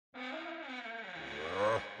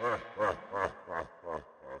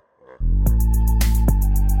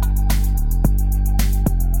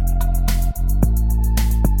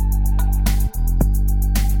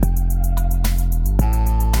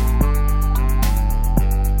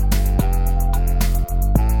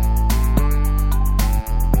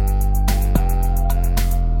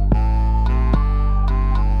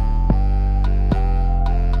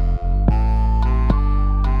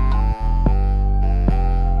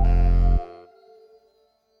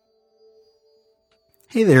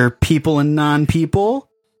Hey there, people and non-people.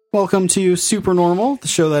 Welcome to Super Normal, the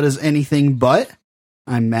show that is anything but.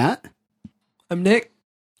 I'm Matt. I'm Nick.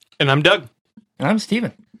 And I'm Doug. And I'm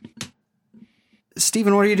Steven.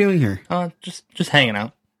 Steven, what are you doing here? Just hanging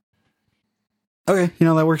out. Okay,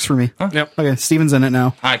 that works for me. Huh? Yep. Okay, Steven's in it now.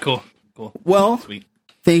 All right, cool. Well, Sweet.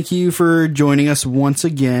 thank you for joining us once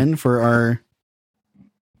again for our,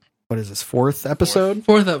 what is this, fourth episode?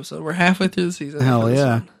 Fourth episode. We're halfway through the season. Hell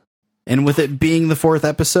yeah. And with it being the fourth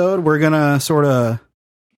episode, we're going to sort of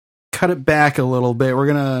cut it back a little bit. We're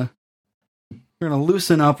going to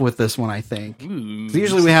loosen up with this one, I think. Ooh,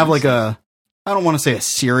 Usually we have like I don't want to say a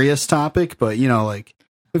serious topic, but like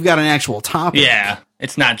we've got an actual topic. Yeah,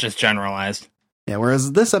 it's not just generalized. Yeah,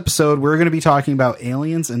 whereas this episode, we're going to be talking about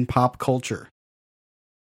aliens and pop culture.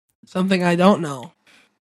 Something I don't know.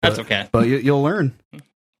 That's okay. But you'll learn.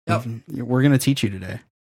 Yep. We're going to teach you today.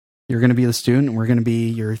 You're going to be the student, and we're going to be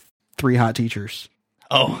your 3 hot teachers.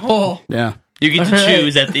 Oh, Yeah. you get to All right.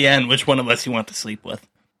 choose at the end which one of us you want to sleep with.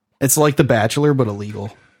 It's like The Bachelor, but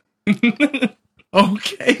illegal.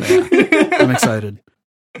 Okay. I'm excited.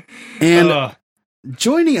 And Ugh.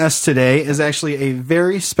 joining us today is actually a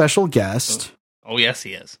very special guest. Oh, yes,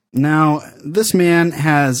 he is. Now, this man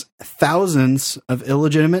has thousands of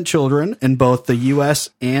illegitimate children in both the U.S.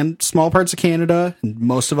 and small parts of Canada and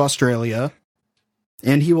most of Australia.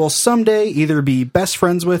 And he will someday either be best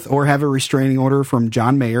friends with or have a restraining order from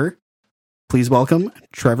John Mayer. Please welcome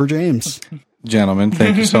Trevor James. Gentlemen,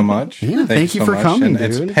 thank you so much. Yeah, thank you for coming,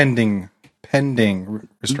 And dude. it's pending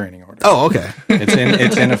restraining order. Oh, okay.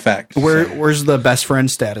 It's in effect. Where's the best friend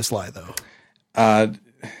status lie, though?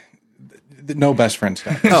 No best friend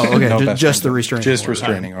stuff. Oh, okay. No best Just friend the restraining Just order.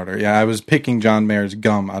 restraining order. Yeah, I was picking John Mayer's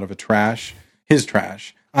gum out of his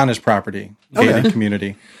trash, on his property, gated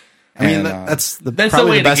community. I mean, And, that's that's probably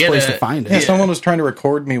the way the to best get place it. to find yeah, it. someone was trying to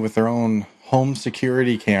record me with their own home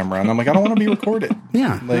security camera, and I'm like, I don't want to be recorded.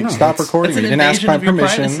 Yeah, I Like, know. stop recording That's me. an You didn't ask invasion my of your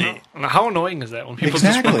permission. privacy. How annoying is that when people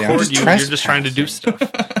Exactly, I'm just just record you and you're just trying to do trespassing.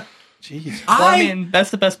 stuff? Jeez. Well, I mean, that's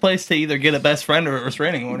the best place to either get a best friend or a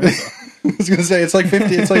restraining order. So. I was gonna say it's like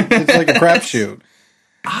 50. It's like a crapshoot.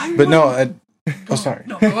 But no. Sorry.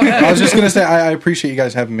 Go ahead. I was just gonna say I appreciate you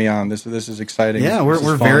guys having me on. This is exciting. Yeah, This we're is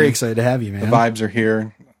we're fun. very excited to have you, man. The vibes are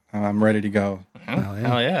here. I'm ready to go. Hell yeah.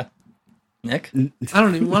 Hell yeah. Nick? I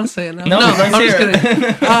don't even want to say it now. No, let's I'm just hear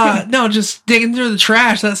it. kidding. No, just digging through the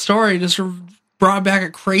trash. That story just brought back a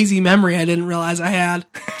crazy memory I didn't realize I had.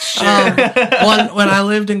 When I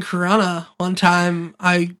lived in Corunna, one time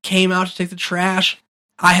I came out to take the trash.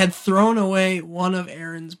 I had thrown away one of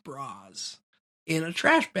Aaron's bras in a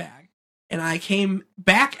trash bag. And I came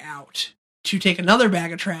back out to take another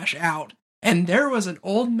bag of trash out. And there was an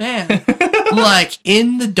old man, like,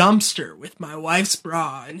 in the dumpster with my wife's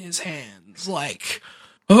bra in his hands. Like,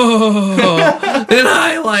 oh. Then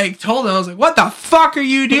I, told him, I was like, what the fuck are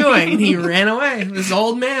you doing? And he ran away. This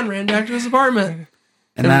old man ran back to his apartment.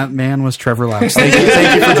 And that man was Trevor Laps. Thank you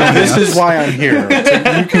for joining This us. is why I'm here.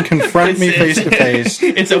 So you can confront me face to face.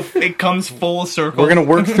 It comes full circle. We're gonna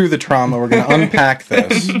work through the trauma. We're gonna unpack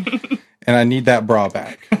this, and I need that bra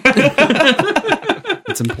back.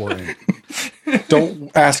 It's important.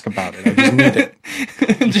 Don't ask about it. I just need it.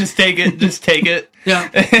 Just take it. Just take it. Yeah.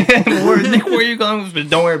 Nick, where are you going? But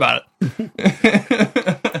don't worry about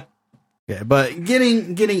it. Okay, but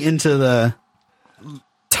getting into the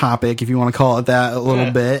topic, if you want to call it that, a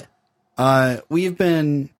little bit. We've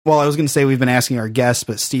been asking our guests,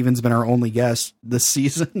 but Steven's been our only guest this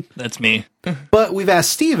season. That's me. But we've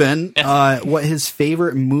asked Steven what his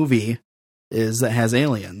favorite movie is that has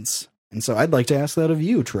aliens. And so I'd like to ask that of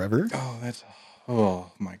you, Trevor.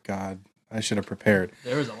 Oh my God. I should have prepared.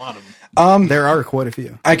 There was a lot of them. There are quite a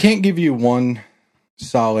few. I can't give you one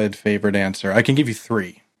solid favorite answer. I can give you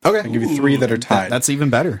 3. Okay. I can give you 3 that are tied. That's even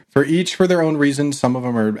better. For their own reasons. Some of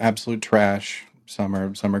them are absolute trash. Some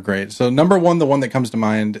are great. So number 1, the one that comes to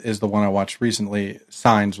mind is the one I watched recently,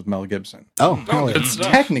 Signs with Mel Gibson. Oh, hell yeah. good stuff.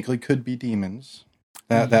 Technically could be demons.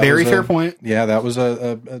 That Very was fair point. Yeah, that was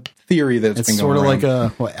a theory that's It's been going sort of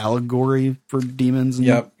around. like a allegory for demons. And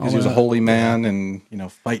Yep, all because he was a that. holy man and,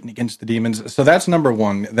 fighting against the demons. So that's number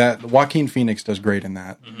 1. That Joaquin Phoenix does great in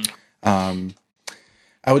that.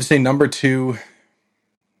 I would say number 2,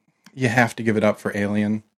 you have to give it up for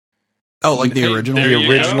Alien. Oh, like the original? there The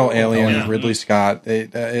you original go. Alien, Yeah. Ridley Scott.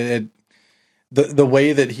 The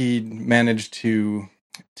way that he managed to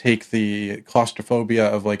take the claustrophobia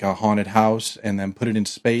of like a haunted house and then put it in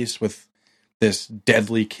space with this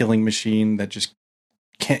deadly killing machine that just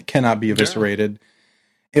cannot be eviscerated.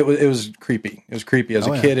 It was creepy. It was creepy as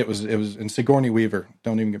a kid. It was and Sigourney Weaver.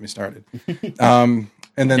 Don't even get me started.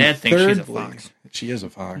 And then Dad thinks she's a thirdly, fox. She is a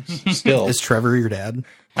fox. Still. Is Trevor your dad?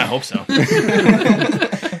 I hope so.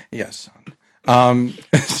 Yes.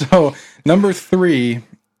 So number 3,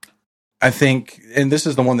 I think, and this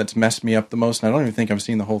is the one that's messed me up the most, and I don't even think I've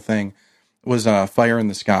seen the whole thing, was Fire in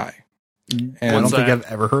the Sky. And I don't What's think that?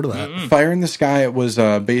 I've ever heard of that. Fire in the Sky was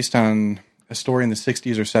based on a story in the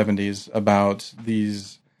 60s or 70s about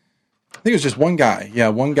these, I think it was just one guy. Yeah,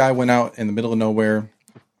 one guy went out in the middle of nowhere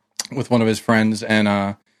with one of his friends, and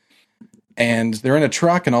they're in a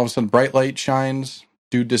truck, and all of a sudden bright light shines.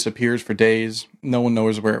 Dude disappears for days. No one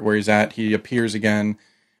knows where he's at. He appears again.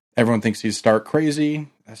 Everyone thinks he's stark crazy.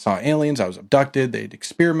 I saw aliens. I was abducted. They'd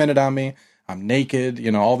experimented on me. I'm naked.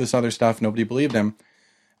 All this other stuff. Nobody believed him.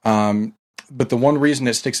 But the one reason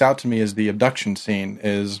it sticks out to me is the abduction scene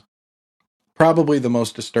is probably the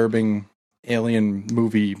most disturbing alien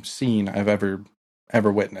movie scene I've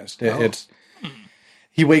ever witnessed. It's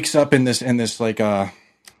he wakes up in this like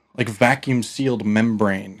vacuum sealed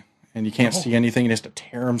membrane, and you can't see anything. He has to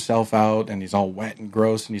tear himself out, and he's all wet and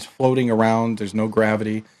gross, and he's floating around. There's no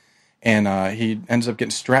gravity, and he ends up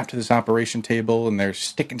getting strapped to this operation table, and they're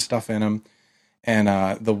sticking stuff in him. And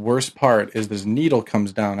the worst part is this needle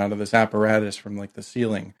comes down out of this apparatus from like the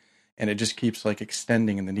ceiling, and it just keeps like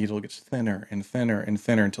extending, and the needle gets thinner and thinner and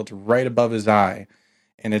thinner until it's right above his eye,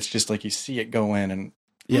 and it's just like you see it go in, and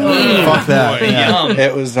Fuck that. Boy, Yeah. yum.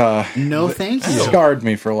 it was No, thank you. scarred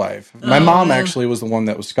me for life. My mom actually was the one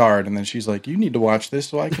that was scarred, and then she's like, "You need to watch this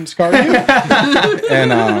so I can scar you."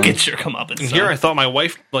 And Get your comeuppance. And son. here I thought my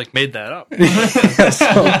wife made that up.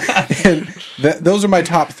 those are my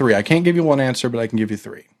top 3. I can't give you one answer, but I can give you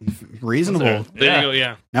 3. Reasonable. There you go.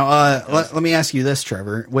 Yeah. Now, let me ask you this,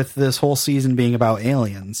 Trevor. With this whole season being about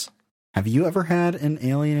aliens, have you ever had an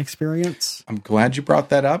alien experience? I'm glad you brought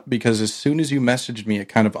that up because as soon as you messaged me, it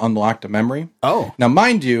kind of unlocked a memory. Oh, Now,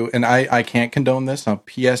 mind you, and I can't condone this,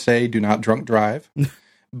 PSA, do not drunk drive,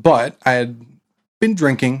 but I had been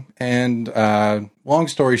drinking, and long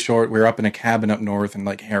story short, we were up in a cabin up north in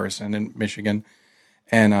like Harrison in Michigan,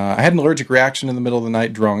 and I had an allergic reaction in the middle of the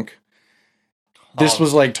night drunk. This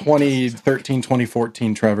was like 2013,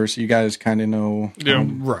 2014, Trevor, so you guys kind of know Yeah.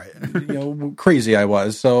 right. crazy I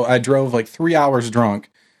was. So I drove like 3 hours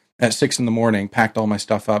drunk at 6 a.m, packed all my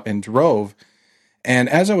stuff up and drove. And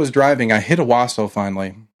as I was driving, I hit Owasso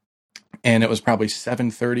finally, and it was probably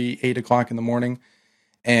 7:30, 8 o'clock in the morning.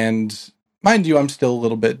 And mind you, I'm still a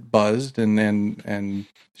little bit buzzed and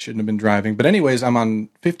shouldn't have been driving. But anyways, I'm on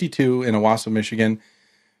 52 in Owasso, Michigan,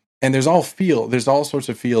 and there's all sorts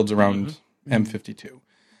of fields around M52.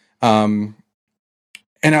 And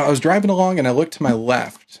I was driving along, and I looked to my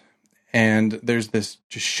left, and there's this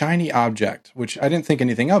just shiny object, which I didn't think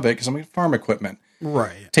anything of it because I'm like farm equipment.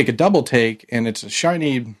 Right. Take a double take, and it's a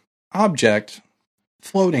shiny object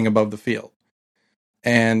floating above the field.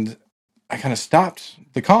 And I kind of stopped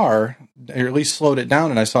the car, or at least slowed it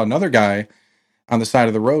down, and I saw another guy on the side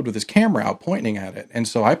of the road with his camera out pointing at it. And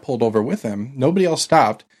so I pulled over with him. Nobody else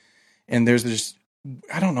stopped. And there's this,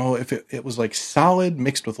 I don't know if it was like solid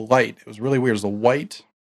mixed with light. It was really weird. It was a white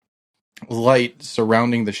light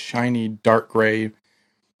surrounding the shiny, dark gray,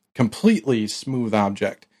 completely smooth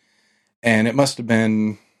object. And it must have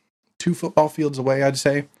been 2 football fields away, I'd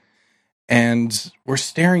say. And we're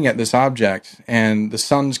staring at this object, and the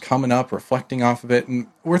sun's coming up, reflecting off of it, and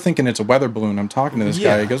we're thinking it's a weather balloon. I'm talking to this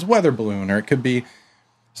guy. He goes, weather balloon, or it could be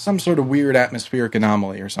some sort of weird atmospheric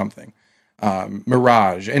anomaly or something.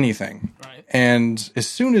 Mirage, anything. Right. And as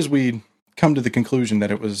soon as we come to the conclusion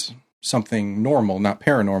that it was something normal, not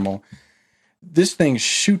paranormal, this thing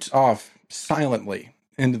shoots off silently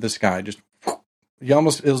into the sky. Just,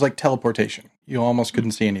 it was like teleportation. You almost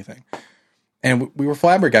couldn't see anything. And we were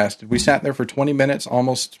flabbergasted. We sat there for 20 minutes,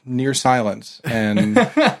 almost near silence. And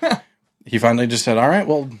he finally just said, all right,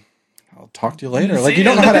 well, I'll talk to you later. Like, you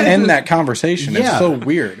don't know how to end that conversation. Yeah. It's so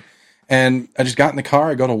weird. And I just got in the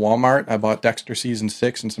car. I go to Walmart. I bought Dexter Season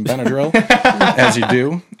 6 and some Benadryl, as you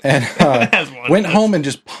do. And went home and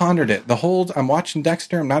just pondered it. I'm watching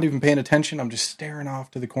Dexter. I'm not even paying attention. I'm just staring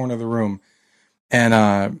off to the corner of the room.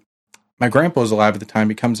 And my grandpa was alive at the time.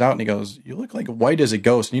 He comes out and he goes, you look like white as a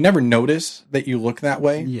ghost. And you never notice that you look that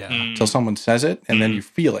way until someone says it. And then you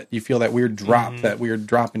feel it. You feel that weird drop,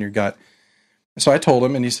 in your gut. So I told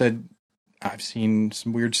him, and he said, I've seen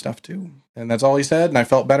some weird stuff too. And that's all he said. And I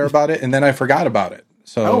felt better about it. And then I forgot about it.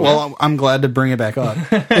 So, Oh, well, I'm glad to bring it back up.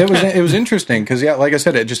 it was interesting because, yeah, like I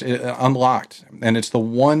said, it unlocked. And it's the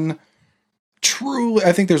one true,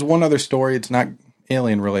 I think there's one other story. It's not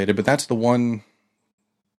alien related, but that's the one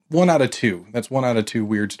out of 2. That's 1 out of 2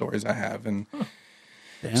 weird stories I have. And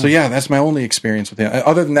So yeah, that's my only experience with it.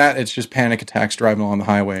 Other than that, it's just panic attacks driving along the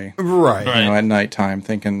highway, Right. Right. at nighttime,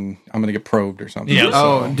 thinking I'm gonna get probed or something. Yeah.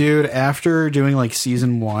 Oh, dude, after doing like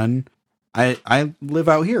season 1, I live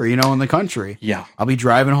out here, in the country. Yeah. I'll be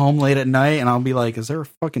driving home late at night and I'll be like, is there a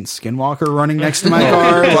fucking skinwalker running next to my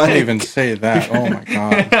car? Don't Like, even say that. Oh my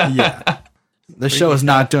god. yeah. The show has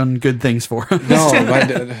not done good things for us.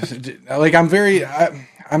 No, like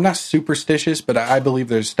I'm not superstitious, but I believe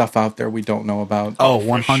there's stuff out there we don't know about. Oh, For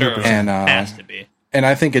 100%. sure. And Has to be. and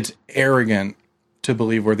I think it's arrogant to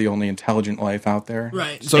believe we're the only intelligent life out there.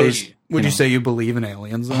 Right. So, Space, would you you know. say you believe in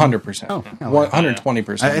aliens? then? 100%. Oh, hell yeah.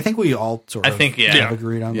 120%. I think we all sort of I think, yeah. have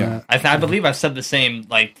agreed on Yeah. that. I believe I've said the same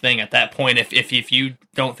thing at that point. If you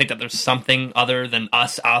don't think that there's something other than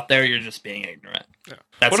us out there, you're just being ignorant.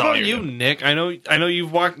 That's What all about you're you, doing. Nick? I know you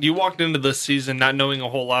walked into this season not knowing a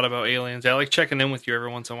whole lot about aliens. I like checking in with you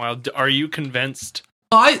every once in a while. Are you convinced?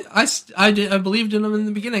 I believed in them in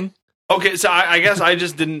the beginning. Okay, so I guess I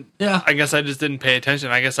just didn't. Yeah. I guess I just didn't pay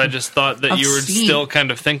attention. I guess I just thought that I've you were seen- still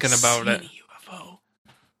kind of thinking about it. Seen a UFO.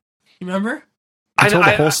 You remember? I told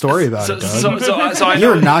the whole story about it, Doug. So I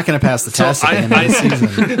You're know. not going to pass the test at the end of the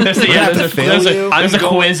season. There's a, We're gonna have to fail you. there's a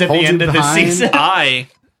quiz at the hold end you of the behind. season. I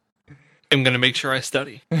am going to make sure I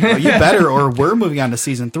study. Well, you better, or we're moving on to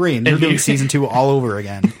season 3, and you're doing season 2 all over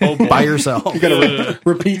again by yourself. you gotta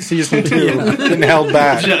repeat season 2. Getting held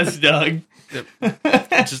back. Just Doug.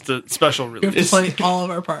 Just a special We have to release. play all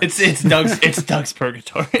of our parts. It's Doug's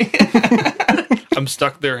purgatory. I'm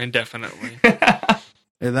stuck there indefinitely.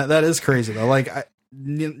 Yeah, that is crazy though. Like,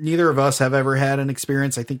 neither of us have ever had an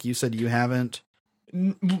experience. I think you said you haven't.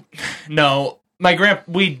 No, my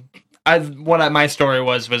my story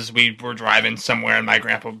was we were driving somewhere and my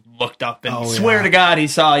grandpa looked up and Oh, swear yeah. to God he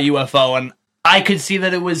saw a UFO and I could see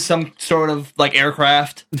that it was some sort of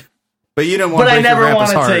aircraft, But you didn't want but to I break your never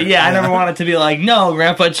grandpa's wanted heart. to. Yeah, I never wanted to be like, no,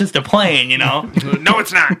 Grandpa, it's just a plane, No,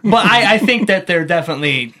 it's not. But I think that they're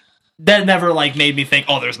definitely. That never made me think,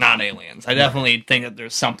 oh, there's not aliens. I definitely think that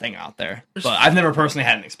there's something out there, but I've never personally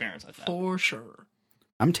had an experience like that. For sure.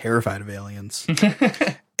 I'm terrified of aliens.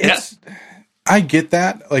 It's I get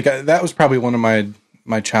that. That was probably one of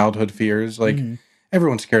my childhood fears.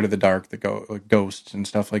 Everyone's scared of the dark, ghosts and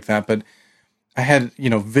stuff like that. But I had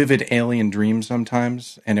vivid alien dreams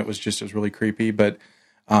sometimes, and it was really creepy. But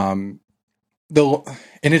and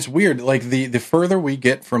it's weird. The further we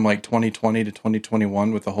get from 2020 to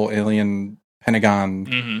 2021 with the whole alien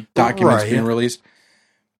Pentagon documents Right. being released,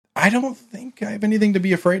 I don't think I have anything to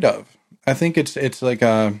be afraid of. I think it's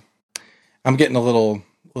I'm getting a little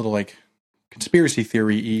conspiracy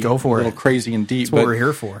theory-y, Go for a little it. crazy and deep. That's what but we're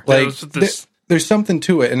here for. Yeah, that's what this- there's something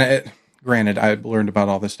to it, and granted, I learned about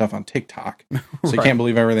all this stuff on TikTok, so you Right. can't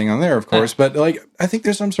believe everything on there, of course. But I think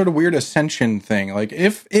there's some sort of weird ascension thing.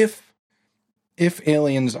 If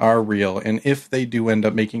aliens are real, and if they do end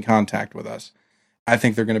up making contact with us, I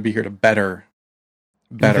think they're going to be here to better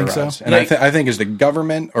think so? us. And I think it's the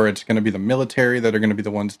government or it's going to be the military that are going to be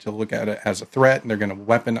the ones to look at it as a threat, and they're going to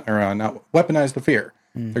not weaponize the fear.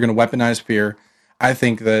 They're going to weaponize fear. I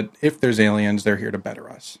think that if there's aliens, they're here to better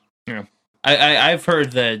us. Yeah, I've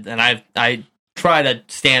heard that, and I try to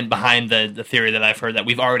stand behind the theory that I've heard that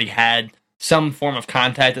we've already had some form of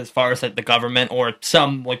contact as far as the government or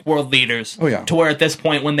some world leaders. Oh, yeah. To where at this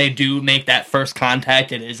point, when they do make that first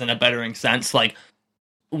contact, it is in a bettering sense.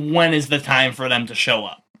 When is the time for them to show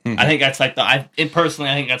up? I think that's personally,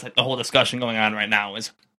 I think that's the whole discussion going on right now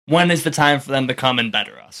is when is the time for them to come and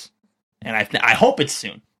better us? And I hope it's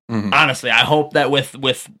soon. Honestly, I hope that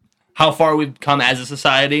with how far we've come as a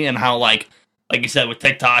society and how like you said with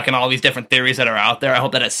TikTok and all these different theories that are out there, I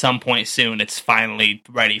hope that at some point soon it's finally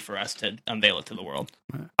ready for us to unveil it to the world.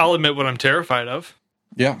 I'll admit what I'm terrified of.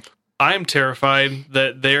 Yeah. I'm terrified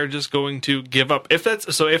that they're just going to give up. If that's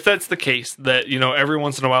the case, that every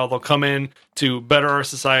once in a while they'll come in to better our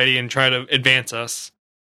society and try to advance us.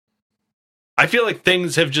 I feel like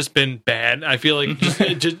things have just been bad. I feel like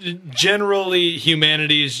just generally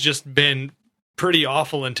humanity's just been pretty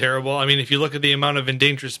awful and terrible. I mean, if you look at the amount of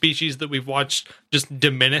endangered species that we've watched just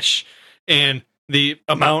diminish, and the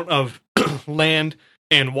amount of land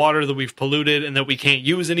and water that we've polluted and that we can't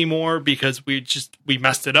use anymore because we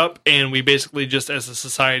messed it up, and we basically just as a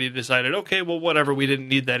society decided, okay, well, whatever, we didn't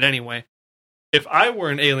need that anyway. If I were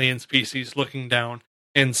an alien species looking down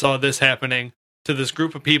and saw this happening to this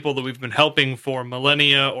group of people that we've been helping for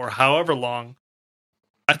millennia or however long,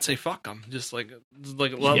 I'd say fuck them. Just let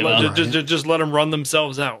them run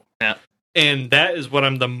themselves out. Yeah. And that is what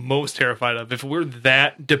I'm the most terrified of. If we're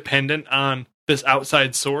that dependent on this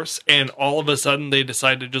outside source and all of a sudden they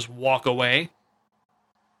decide to just walk away,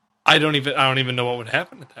 I don't even know what would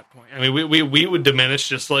happen at that point. I mean, we would diminish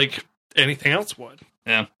just like anything else would.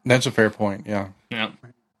 Yeah. That's a fair point. Yeah. Yeah.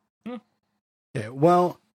 Okay,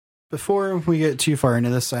 well, before we get too far into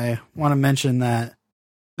this, I want to mention that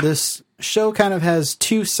this show kind of has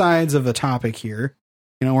two sides of the topic here.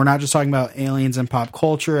 You know, we're not just talking about aliens and pop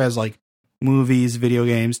culture as like movies, video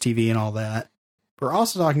games, TV, and all that. We're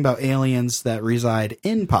also talking about aliens that reside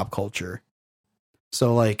in pop culture.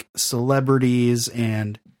 So like celebrities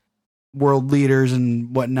and world leaders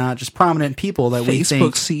and whatnot, just prominent people that we Facebook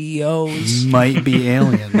think CEOs. might be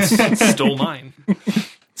aliens. Stole mine.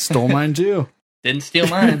 Stole mine too. Didn't steal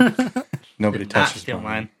mine. Nobody Not touches steal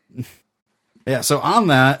mine. Yeah, so on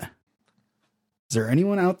that, is there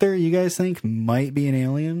anyone out there you guys think might be an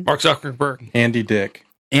alien? Mark Zuckerberg. Andy Dick.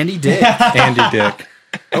 Andy Dick. Andy Dick.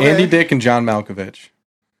 Okay. Andy Dick and John Malkovich.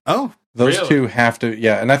 Oh, Those Really? two have to,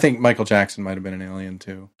 yeah. And I think Michael Jackson might have been an alien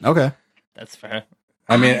too. okay. That's fair.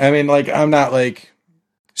 I mean, like I'm not like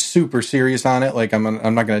super serious on it. Like I'm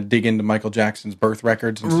not going to dig into Michael Jackson's birth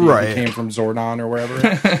records and see if Right. he came from Zordon or wherever.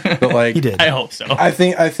 But like, He did. I hope so. I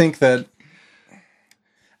think that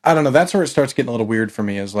I don't know. That's where it starts getting a little weird for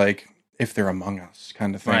me. Is like if they're among us,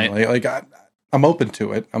 kind of thing. Right. I'm open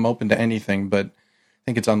to it. I'm open to anything, but I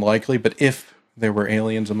think it's unlikely. But if there were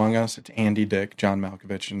aliens among us, it's Andy Dick, John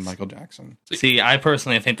Malkovich, and Michael Jackson. See, I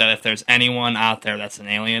personally think that if there's anyone out there that's an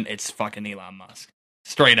alien, it's fucking Elon Musk.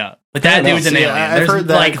 Straight up. But that Yeah, no, dude's an see, alien. I've There's, heard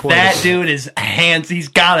that like quite a that bit. dude is he's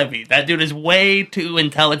gotta be. That dude is way too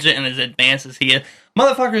intelligent and as advanced as he is.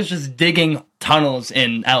 Motherfucker's just digging tunnels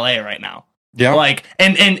in LA right now. Yeah, Like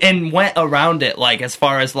and went around it like as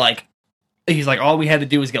far as like he's like all we had to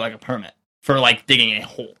do was get like a permit for like digging a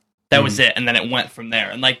hole. That was it, and then it went from there.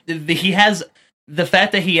 And like he has the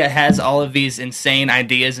fact that he has all of these insane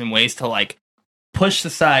ideas and ways to like push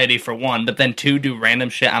society for one, but then two, do random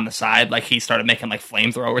shit on the side. Like he started making like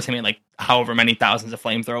flamethrowers. He made like however many thousands of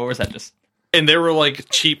flamethrowers that just And they were like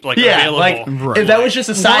cheap, like yeah, available. like Right. that was just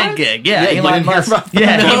a side What? gig. Yeah, Yeah, you Elon didn't hear Musk. about that?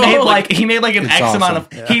 Yeah, No. he made like an It's X awesome. amount of.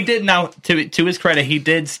 Yeah. He did now to his credit, he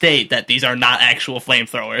did state that these are not actual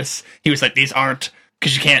flamethrowers. He was like, these aren't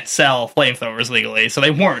because you can't sell flamethrowers legally, so they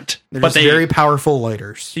weren't. They're but just they very powerful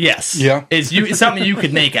lighters. yes, Yeah. it's something you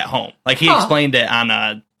could make at home. Like he explained it on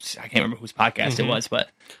I can't remember whose podcast it was, but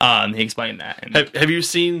he explained that. And, Have you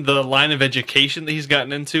seen the line of education that he's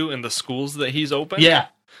gotten into and the schools that he's opened? yeah,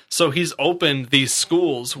 So he's opened these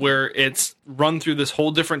schools where it's run through this whole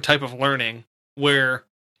different type of learning where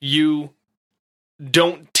you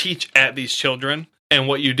don't teach at these children. And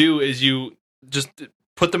what you do is you just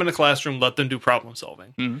put them in a classroom, let them do problem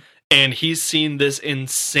solving. Mhm. And he's seen this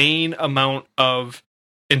insane amount of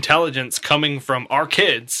intelligence coming from our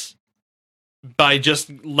kids by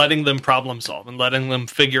just letting them problem solve and letting them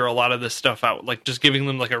figure a lot of this stuff out. Like just giving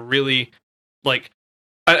them like a really like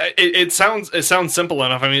it sounds simple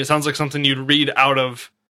enough. I mean, it sounds like something you'd read out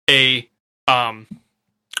of a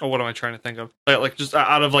what am I trying to think of? Like just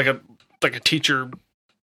out of like a teacher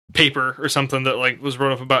paper or something that like was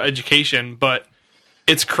wrote up about education. But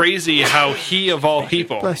it's crazy how he of all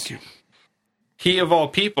people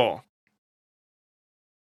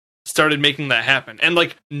started making that happen and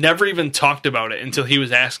like never even talked about it until he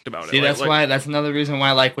was asked about see, it. that's Like, why. That's another reason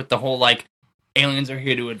why, like with the whole like aliens are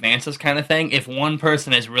here to advance us kind of thing. If one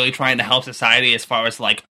person is really trying to help society as far as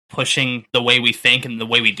like pushing the way we think and the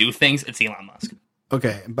way we do things, it's Elon Musk.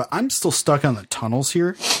 Okay, but I'm still stuck on the tunnels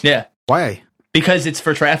here. Yeah, Why? because it's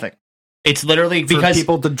for traffic. It's literally For because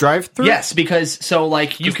people to drive through? yes, because so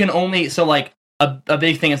like you can only so like a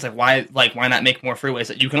big thing is like why not make more freeways?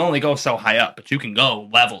 That you can only go so high up, but you can go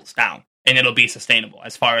levels down and it'll be sustainable.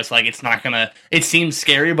 As far as like it's not gonna. It seems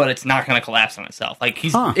scary, but it's not gonna collapse on itself. Like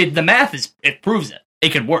the math it proves it. It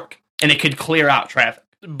could work and it could clear out traffic.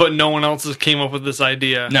 but no one else has came up with this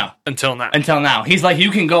idea No, until now. until now, he's like you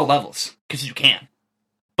can go levels because you can,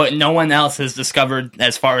 but no one else has discovered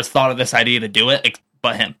as far as thought of this idea to do it.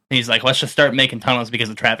 But him, he's like, let's just start making tunnels because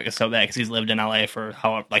the traffic is so bad. Because he's lived in LA for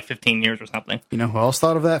like 15 years or something. You know who else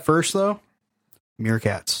thought of that first, though?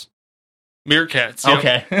 Meerkats. Meerkats. Yep.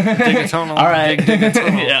 Okay, Dig a tunnel. All right, Dig a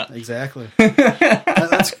tunnel. yeah. Exactly.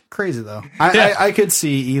 That's crazy, though. I could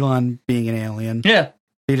see Elon being an alien. Yeah,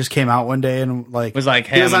 He just came out one day and like was like,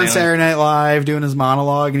 hey, he was I'm on an alien. Saturday Night Live doing his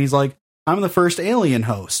monologue, and he's like, "I'm the first alien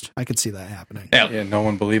host." I could see that happening. Yeah. Yeah, no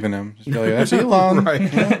one believing him. Just be like, that's Elon.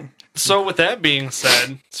 Right. Yeah. So with that being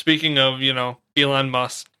said, speaking of, Elon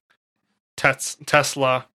Musk,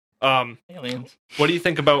 Tesla, Aliens. what do you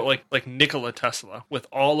think about like Nikola Tesla with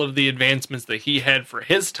all of the advancements that he had for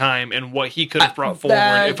his time and what he could have brought forward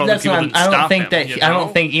if other That's people not- didn't I stop don't think him? that you I know?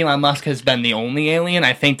 don't think Elon Musk has been the only alien.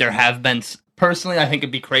 I think there have been personally, I think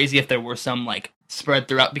it'd be crazy if there were some like spread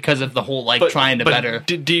throughout because of the whole like trying to better.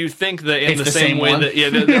 Do you think that in It's the same way one?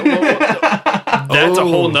 that that's a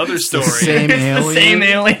whole nother story? Same It's alien. the same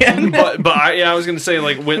alien. but I was gonna say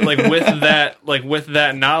with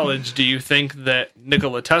that knowledge, do you think that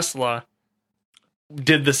Nikola Tesla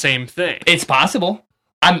did the same thing? It's possible.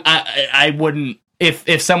 I wouldn't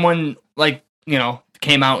if someone like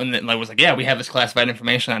came out and like was like, yeah, we have this classified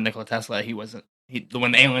information on Nikola Tesla.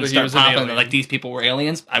 When the aliens He start was an popping, alien. like these people were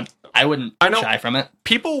aliens. I wouldn't shy from it.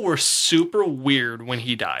 People were super weird when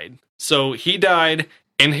he died. So he died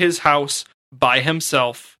in his house by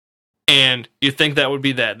himself, and you think that would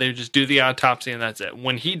be that. They would just do the autopsy and that's it.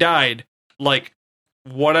 When he died, like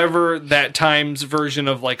whatever that time's version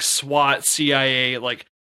of like SWAT, CIA, like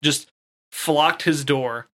just flocked his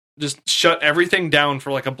door, just shut everything down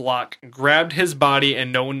for like a block, grabbed his body,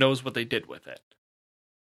 and no one knows what they did with it.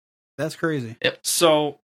 That's crazy.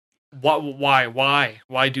 So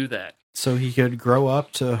why do that? So he could grow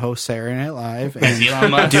up to host Saturday Night Live Elon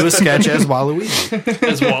and Musk. do a sketch as Waluigi.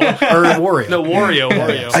 As well, Or Wario. no Wario.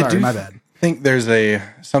 Sorry, I do my bad. think there's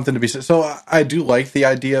something to be said. So I do like the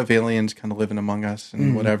idea of aliens kind of living among us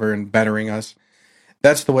and whatever and bettering us.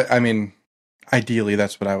 That's the way. I mean, ideally,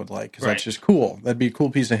 that's what I would like because that's just cool. That'd be a cool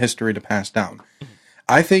piece of history to pass down.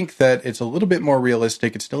 I think that it's a little bit more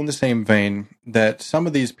realistic. It's still in the same vein that some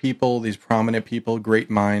of these people, these prominent people, great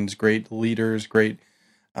minds, great leaders, great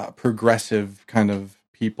progressive kind of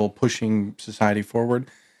people pushing society forward.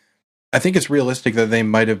 I think it's realistic that they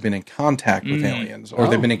might have been in contact with aliens or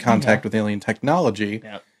they've been in contact with alien technology.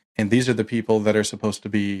 Yep. And these are the people that are supposed to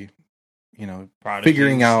be, Prodigies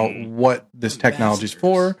figuring out and- what this technology is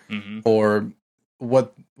for Mhm. or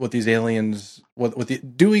what these aliens,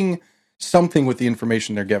 doing something with the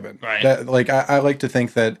information they're given. Right. That, like, I like to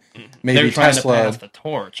think that maybe They're trying Tesla... to pass the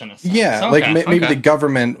torch in a sense. Yeah, Okay, maybe okay. the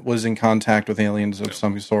government was in contact with aliens of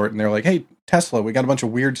some sort, and they're like, "Hey, Tesla, we got a bunch of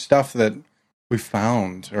weird stuff that we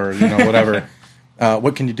found, or whatever.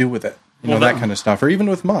 What can you do with it? That kind of stuff." Or even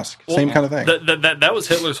with Musk, same kind of thing. That was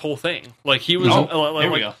Hitler's whole thing. Like he was.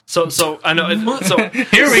 here we go. So I know. So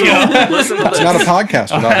Here we go. Listen to It's this. not a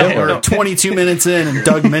podcast without Hitler. We're 22 minutes in and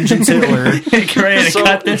Doug mentions Hitler. Get ready to So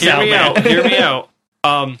cut this hear out, me man. out. Hear me out.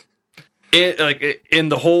 In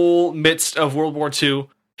the whole midst of World War II,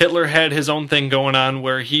 Hitler had his own thing going on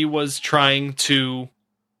where he was trying to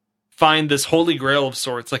find this holy grail of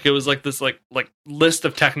sorts. Like it was like this like list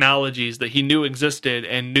of technologies that he knew existed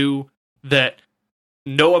and knew that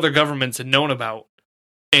no other governments had known about.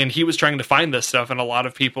 And he was trying to find this stuff, and a lot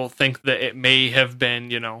of people think that it may have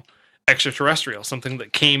been, extraterrestrial, something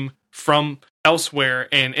that came from elsewhere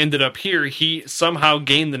and ended up here. He somehow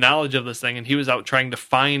gained the knowledge of this thing, and he was out trying to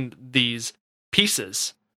find these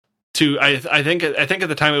pieces. I think at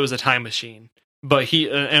the time it was a time machine, but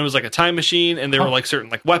and it was like a time machine, and there were like certain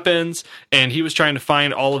like weapons, and he was trying to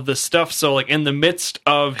find all of this stuff. So like in the midst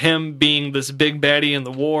of him being this big baddie in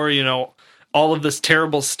the war, all of this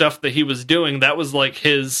terrible stuff that he was doing, that was like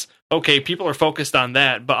his, okay, people are focused on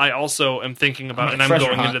that, but I also am thinking about, and I'm treasure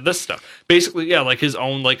going hunt. into this stuff. Basically, yeah, like his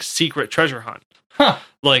own like secret treasure hunt. Huh.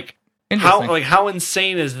 Like Interesting. how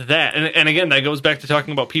insane is that? And again, that goes back to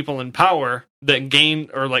talking about people in power that gain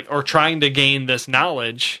or trying to gain this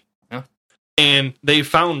knowledge. Yeah. And they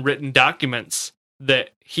found written documents that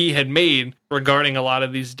he had made regarding a lot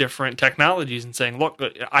of these different technologies and saying, look,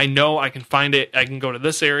 I know I can find it. I can go to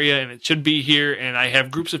this area and it should be here. And I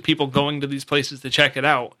have groups of people going to these places to check it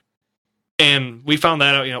out. And we found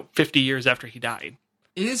that out, 50 years after he died.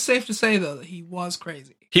 It is safe to say, though, that he was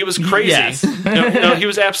crazy. He was crazy. Yes. No, he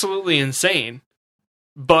was absolutely insane.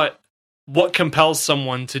 But what compels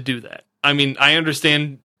someone to do that? I mean, I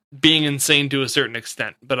understand being insane to a certain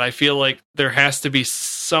extent, but I feel like there has to be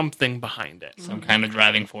something behind it. Some kind of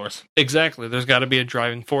driving force. Exactly. There's got to be a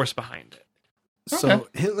driving force behind it. So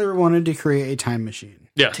Hitler wanted to create a time machine.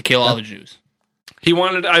 Yeah. To kill all the Jews. He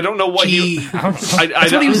wanted, I don't know what he... That's I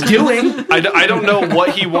what he was doing. I don't know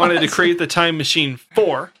what he wanted to create the time machine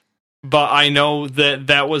for, but I know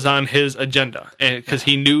that was on his agenda, because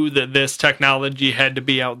he knew that this technology had to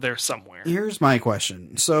be out there somewhere. Here's my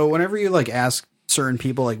question. So whenever you ask certain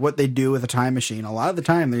people what they do with a time machine, a lot of the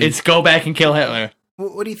time It's go back and kill Hitler.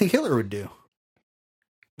 what do you think Hitler would do?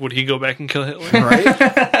 Would he go back and kill Hitler?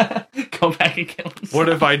 Right? Go back and kill him. What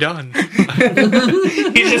have I done?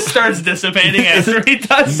 He just starts dissipating after he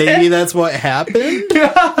does Maybe it. that's what happened.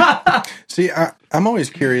 See, I'm always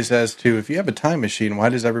curious as to if you have a time machine, why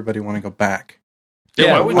does everybody want to go back?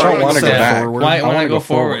 Yeah, why would I you don't want to go say back. forward? Why I wanna go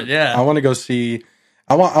forward? Yeah. I want to go see.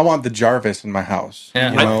 I want the Jarvis in my house.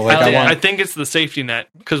 Yeah. You know, like I want. I think it's the safety net,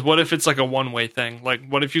 because what if it's like a one-way thing? Like,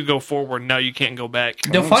 what if you go forward, now you can't go back?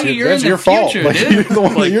 The fuck, you're That's in the your fault. future, Like, dude. you're the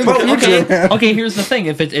one that you're in the Bro, future, man. okay, here's the thing.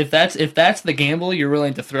 If that's the gamble you're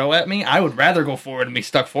willing to throw at me, I would rather go forward and be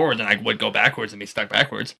stuck forward than I would go backwards and be stuck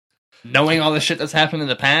backwards. Knowing all the shit that's happened in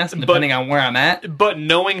the past, and depending on where I'm at. But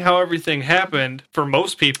knowing how everything happened, for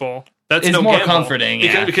most people, that's It's no more gamble. comforting,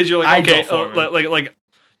 yeah. Because you're I'd like, go okay, forward. like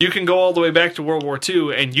you can go all the way back to World War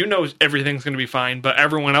II, and you know everything's going to be fine, but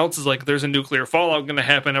everyone else is like, there's a nuclear fallout going to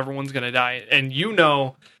happen, everyone's going to die, and you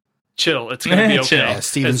know, chill, it's going to be okay. Chill. Yeah,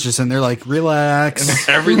 Steven's just in there like, relax.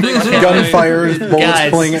 Everything's fine. Gunfires, bullets Guys,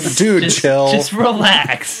 pulling it. Dude, just, chill. Just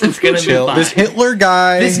relax. It's gonna Chill. be fine. This Hitler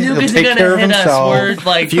guy, This nuke he'll isn't take gonna care of hit us. himself. We're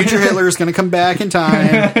like Future Hitler's going to come back in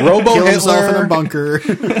time. Robo kill himself in Hitler. a bunker.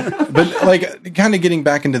 But like, kind of getting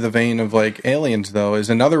back into the vein of like aliens, though, is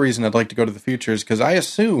another reason I'd like to go to the future, is because I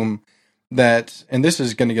assume that, and this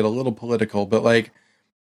is going to get a little political, but like,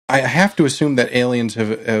 I have to assume that aliens have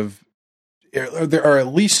are at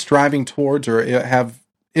least striving towards, or have,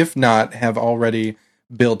 if not, have already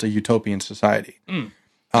built a utopian society. Mm.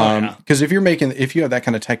 Oh, yeah. Because if you have that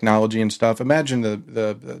kind of technology and stuff, imagine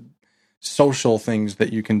the social things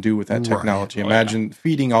that you can do with that Right. technology. Oh, Imagine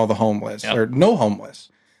feeding all the homeless, Yep. or no homeless,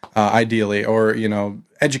 ideally, or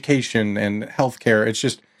education and healthcare. It's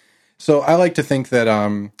just, so I like to think that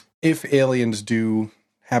if aliens do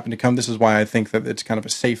happen to come, this is why I think that it's kind of a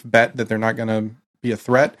safe bet that they're not going to be a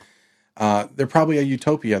threat. They're probably a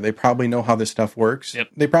utopia. They probably know how this stuff works. Yep.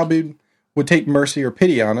 They probably would take mercy or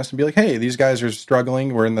pity on us and be like, "Hey, these guys are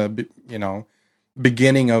struggling. We're in the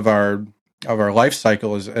beginning of our life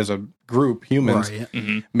cycle as a group, humans.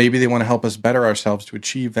 Right. Maybe they want to help us better ourselves to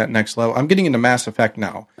achieve that next level." I'm getting into Mass Effect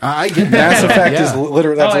now. I get that. Mass Effect Yeah. is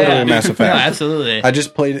literally Mass Effect. No, absolutely. I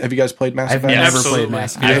just played. Have you guys played Mass I've Effect? never Absolutely. played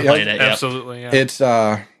Mass I've Effect. played it. Yep. Absolutely, yeah. It's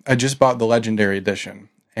I just bought the Legendary Edition,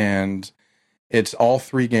 and it's all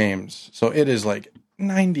 3 games. So it is like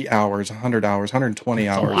 90 hours, 100 hours, 120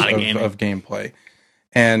 That's a hours lot of gaming. of gameplay.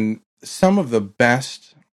 And some of the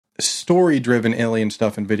best story-driven alien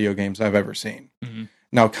stuff in video games I've ever seen. Mhm.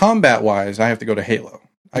 Now, combat-wise, I have to go to Halo.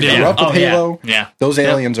 I grew Yeah. up with Halo. Yeah. Those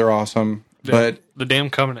aliens are awesome. But the damn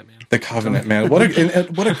Covenant, man. the Covenant, man, what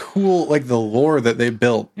a cool, like, the lore that they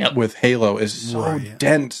built Yep. with Halo is so Right.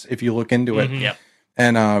 dense if you look into it. Mhm. Yep.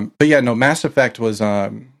 And but yeah, no, Mass Effect was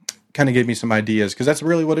kind of gave me some ideas, because that's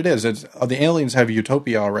really what it is. It's the aliens have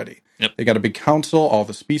utopia already. Yep. They got a big council. All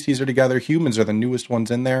the species are together. Humans are the newest ones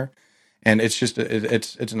in there, and it's just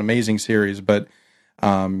it's an amazing series. But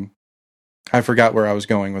I forgot where I was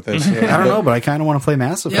going with this. I don't know, but I kind of want to play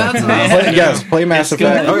Mass Effect. that's now. awesome. Yes, play Mass It's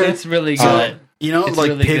good. Effect. Okay. It's really good. Uh, You know, It's like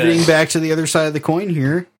really pivoting good. back to the other side of the coin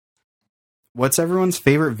here. What's everyone's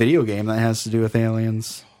favorite video game that has to do with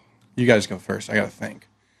aliens? You guys go first. I got to think.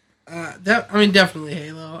 Definitely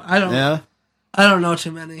Halo. I don't know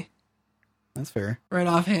too many That's fair. right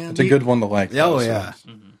offhand. It's a good one to like. Oh, though, so yeah. it's-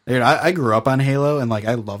 Dude, I grew up on Halo, and like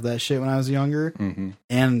I loved that shit when I was younger. Mhm.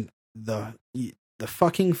 And the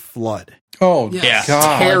fucking flood Oh, Yeah. yeah. God.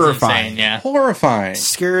 That's Terrifying. insane, yeah. Horrifying.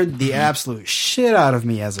 scared the absolute shit out of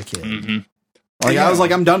me as a kid. Mm-hmm. Like I was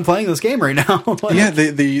like, I'm done playing this game right now. Like, Yeah,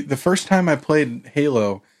 the first time I played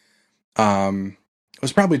Halo, it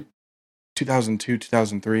was probably 2002,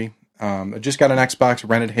 2003. I just got an Xbox,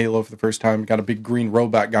 rented Halo for the first time, got a big green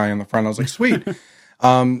robot guy on the front. I was like, sweet.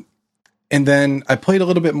 And then I played a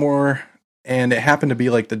little bit more, and it happened to be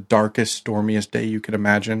like the darkest, stormiest day you could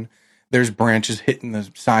imagine. There's branches hitting the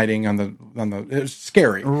siding on the. It was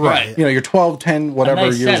scary. right. You know, you're 12, 10, whatever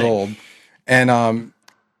nice years setting. old. And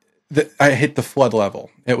I hit the flood level.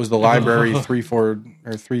 It was the library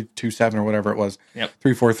 327 or whatever it was. Yep.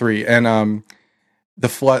 343. And the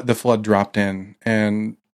flood dropped in,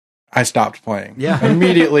 and I stopped playing. Yeah.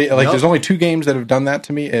 Immediately. Like, Yep. there's only 2 games that have done that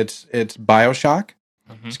to me. It's BioShock.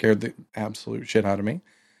 Mhm. Scared the absolute shit out of me.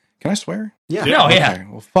 Can I swear? Yeah. Oh, yeah. Okay,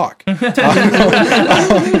 well, fuck.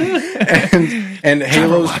 and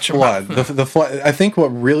Halo's watch your flood. The flood. I think what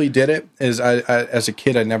really did it is I as a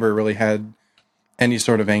kid, I never really had any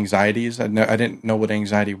sort of anxieties. I didn't know what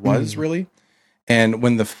anxiety was really. And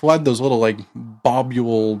when the flood, those little like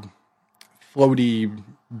bobule, floaty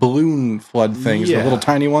balloon flood things, the Yeah. little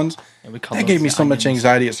tiny ones, Yeah, we call that those gave me so much onions.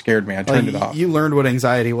 anxiety it scared me. I turned it off. You learned what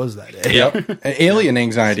anxiety was that day. Yep. Alien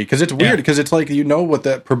anxiety, because it's weird, because it's like, you know what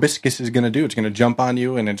that proboscis is going to do. It's going to jump on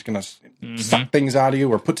you, and it's going to suck things out of you,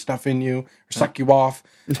 or put stuff in you, or suck you off.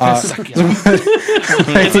 It's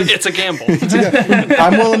a gamble.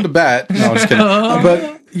 I'm willing to bet. No, I'm just kidding.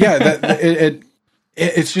 But yeah,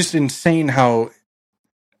 it's just insane how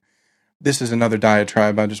this is another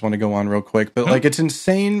diatribe. I just want to go on real quick, but like, it's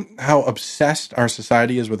insane how obsessed our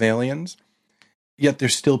society is with aliens. Yet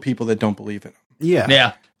there's still people that don't believe in them. Yeah.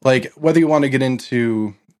 Yeah. Like, whether you want to get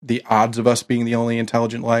into the odds of us being the only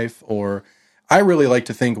intelligent life, or I really like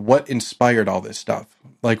to think what inspired all this stuff.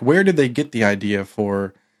 Like, where did they get the idea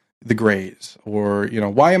for the Greys? Or,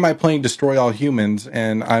 why am I playing Destroy All Humans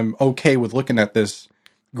and I'm okay with looking at this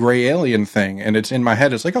gray alien thing? And it's in my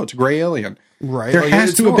head, it's like, oh, it's a gray alien. Right. There Like, has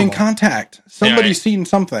it's to have been normal. contact. Somebody's right. seen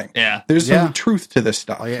something. Yeah. There's Yeah. some truth to this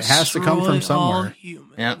stuff. Like, it has to come Destroy from all somewhere.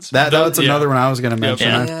 humans. Yep. That's Yeah. another one I was going to mention.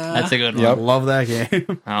 Yeah. Yeah. That's a good one. Yep. Love that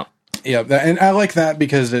game. Oh. Yeah, and I like that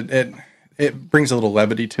because it brings a little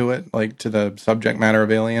levity to it, like to the subject matter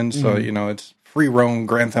of aliens. So, it's free roam,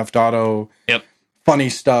 Grand Theft Auto, Yep. funny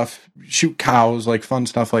stuff, shoot cows, like fun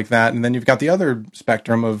stuff like that. And then you've got the other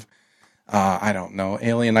spectrum of, I don't know,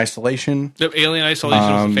 Alien Isolation. Yep, Alien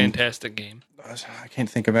Isolation was a fantastic game. I can't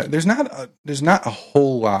think of it. There's not a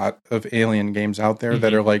whole lot of alien games out there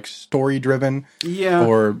that are like story driven. Yeah.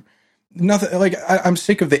 Or nothing. Like, I'm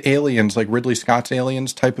sick of the Aliens, like Ridley Scott's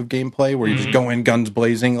Aliens type of gameplay where you just go in guns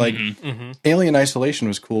blazing. Like, Alien Isolation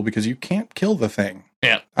was cool because you can't kill the thing.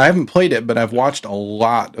 Yeah. I haven't played it, but I've watched a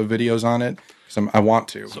lot of videos on it because I want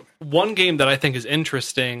to. So one game that I think is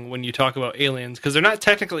interesting when you talk about aliens, because they're not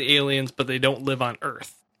technically aliens, but they don't live on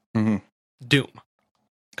Earth. Mhm. Doom.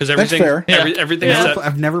 Because That's everything, fair. everything is set.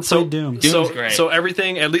 I've never played Doom. Doom's great. So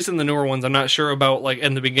everything, at least in the newer ones, I'm not sure about like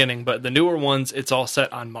in the beginning, but the newer ones, it's all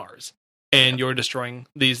set on Mars, and you're destroying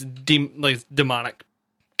these demonic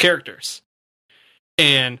characters,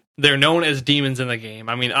 and they're known as demons in the game.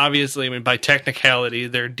 I mean, obviously, by technicality,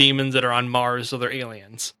 they're demons that are on Mars, so they're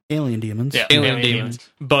aliens. Alien demons. Yeah. Alien demons.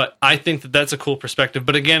 But I think that that's a cool perspective.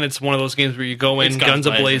 But again, it's one of those games where you go in, It's guns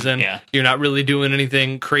a-blazing. Yeah. You're not really doing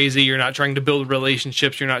anything crazy. You're not trying to build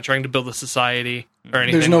relationships. You're not trying to build a society or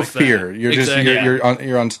anything. There's no like fear. That. You're Exactly. just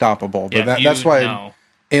you're unstoppable. But that's why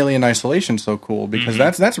Alien Isolation's so cool because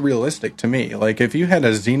that's realistic to me. Like, if you had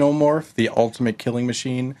a xenomorph, the ultimate killing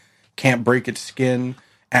machine, can't break its skin,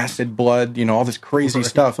 acid blood, all this crazy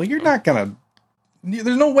stuff. Like, you're not gonna.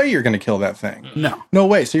 There's no way you're gonna kill that thing. No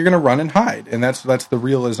way. So you're gonna run and hide, and that's the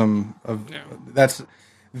realism of. Yeah. That's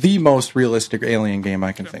the most realistic Alien game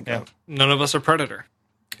I can think of. None of us are Predator.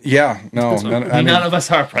 Yeah. No. None of us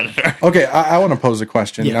are Predator. Okay, I want to pose a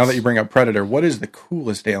question. Yes. Now that you bring up Predator, what is the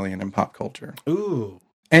coolest alien in pop culture? Ooh.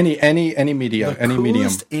 Any media, The any medium.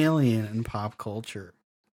 coolest alien in pop culture.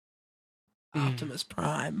 Optimus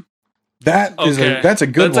Prime. That is Okay. that's a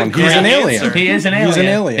good That's a one. He's an great alien. answer. He is an alien. He's an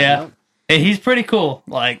alien. Yeah. Hey, he's pretty cool.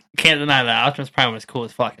 Like, can't deny that. Optimus Prime was cool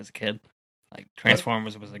as fuck as a kid. Like,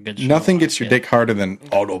 Transformers was a good show. Nothing when I gets was your a kid. dick harder than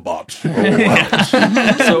Autobots.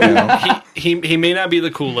 So he may not be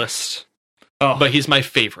the coolest, Oh. but he's my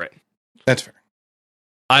favorite. That's fair.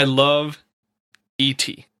 I love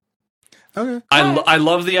E.T. Okay. I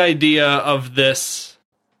love the idea of this.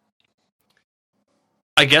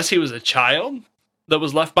 I guess he was a child that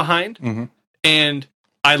was left behind, Mhm. and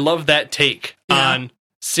I love that take Yeah. on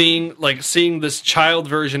seeing this child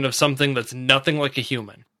version of something that's nothing like a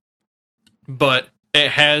human, but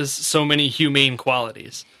it has so many humane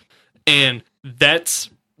qualities, and that's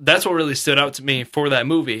what really stood out to me for that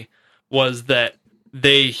movie was that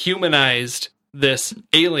they humanized this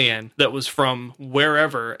alien that was from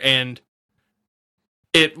wherever, and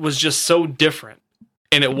it was just so different.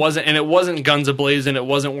 And it wasn't guns a-blazing. It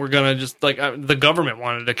wasn't, we're gonna just the government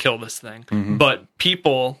wanted to kill this thing, but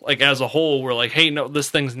people as a whole were like, hey, no, this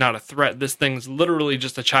thing's not a threat. This thing's literally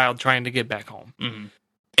just a child trying to get back home.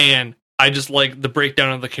 And I just like the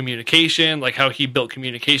breakdown of the communication, like how he built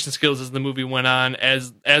communication skills as the movie went on.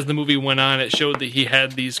 As the movie went on, it showed that he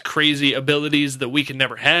had these crazy abilities that we could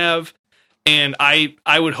never have. And I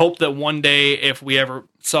would hope that one day, if we ever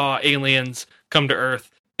saw aliens come to Earth,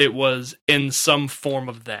 it was in some form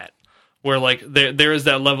of that, where there is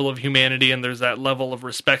that level of humanity and there's that level of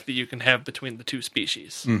respect that you can have between the two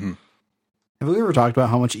species. Mm-hmm. Have we ever talked about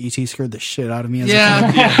how much ET scared the shit out of me as a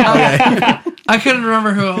Yeah. kid? Okay. I couldn't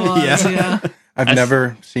remember who it was. Yeah. Yeah. I've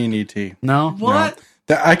never seen E.T. No? What?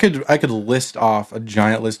 That I could list off a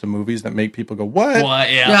giant list of movies that make people go, what?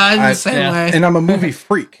 What? Yeah. Yeah, I'm I- the same yeah. way. And I'm a movie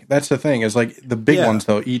freak. That's the thing. Is like the big Yeah. ones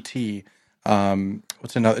though. E.T.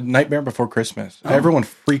 What's another? Nightmare Before Christmas. Everyone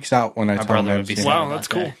freaks out when I tell them brother I've would be seen sad. it. Wow, that's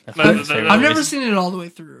cool. That's That- my that- favorite that- I've never movies. seen it all the way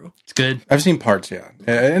through. It's good. I've seen parts, yeah,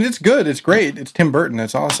 and it's good. It's great. It's Tim Burton.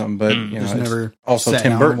 It's awesome, but you know, Just it's never also sat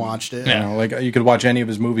Tim down Burton. and watched it. You know, like you could watch any of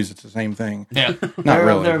his movies. It's the same thing. Yeah. Not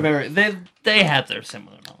really. They're very. They have their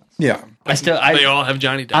similar moments. Yeah. They all have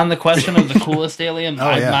Johnny Depp. On the question of the coolest alien,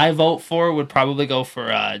 Oh, yeah. my vote for would probably go for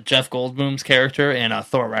Jeff Goldblum's character in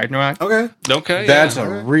Thor Ragnarok. Okay. Okay, That's yeah.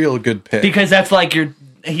 a real good pick. Because that's like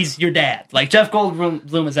he's your dad. Like Jeff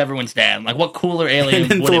Goldblum is everyone's dad. Like what cooler alien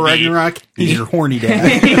And then would Thor it be? Ragnarok, he's your horny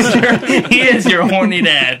dad. He is your horny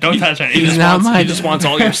dad. Don't touch anything. He just wants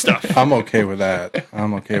all your stuff. I'm okay with that.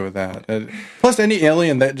 Plus, any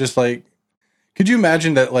alien that just like, could you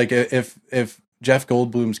imagine that like if Jeff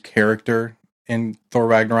Goldblum's character in Thor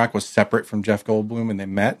Ragnarok was separate from Jeff Goldblum and they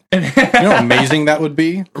met? You know how amazing that would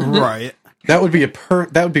be. Right. That would be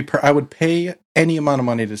I would pay any amount of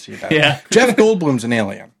money to see that. Yeah. Jeff Goldblum's an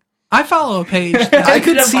alien. I follow a page. I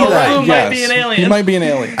could Jeff see Goldblum that. might be an alien. He might be an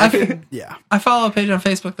alien. Yeah. I follow a page on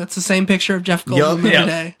Facebook that's the same picture of Jeff Goldblum Yup. every Yeah.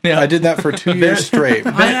 day. Yeah. I did that for 2 years straight.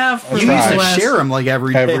 I have for You the used to last- share them like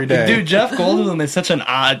every Every day. Dude, Jeff Goldblum is such an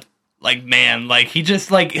odd, like, man. Like, he just,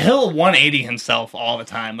 like, he'll 180 himself all the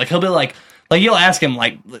time. Like, he'll be like you'll ask him,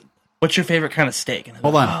 like, what's your favorite kind of steak? And he'll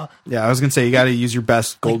Hold be on. like, Yeah, I was gonna say you got to use your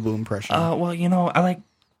best Goldblum impression. well, you know, I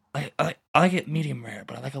like it medium rare,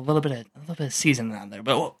 but I like a little bit of seasoning on there.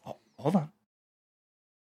 But hold on,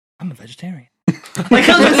 I'm a vegetarian. Like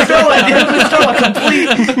he'll just throw a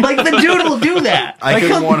complete. Like the dude will do that. I Like,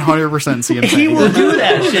 can he'll- 100% see him. He saying will that. do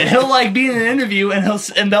that shit. He'll like be in an interview and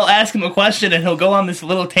they'll ask him a question and he'll go on this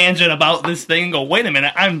little tangent about this thing and go, wait a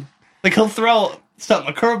minute, I'm like he'll throw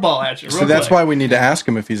a curveball at you. So that's why we need to ask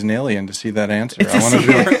him if he's an alien to see that answer. I want to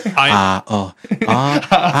be like,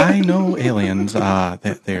 I know aliens.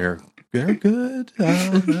 They're good,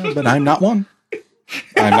 but I'm not one.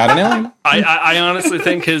 I'm not an alien. I honestly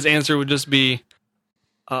think his answer would just be,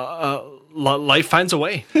 life finds a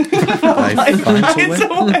way. Life finds a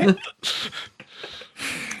way.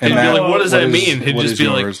 And He'd be like, what does that mean? He'd what just is be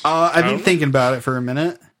like, yours? I've been thinking about it for a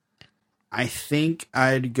minute. I think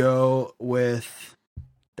I'd go with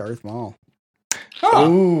Darth Maul.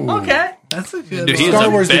 Ooh. Okay. That's a good Dude, one. he's Star a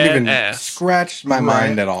Wars didn't even badass. scratch my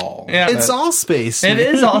mind at all. Yeah. It's all space. It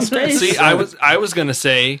is all space. See, I was gonna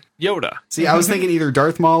say Yoda. See, I was thinking either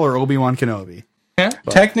Darth Maul or Obi-Wan Kenobi.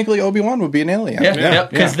 Technically, Obi-Wan would be an alien. Yeah,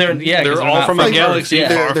 because they're all not from a Earth. galaxy Yeah.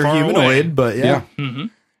 far, They're far humanoid, away. but yeah.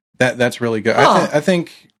 That's really good. Oh. I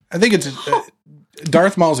think it's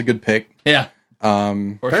Darth Maul's a good pick. Yeah.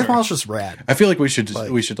 For Darth sure. Maul's just rad. I feel like we should Like-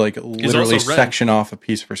 literally also red. section off a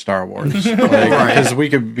piece for Star Wars because we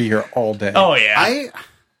could be here all day. Oh yeah.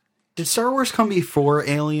 Did Star Wars come before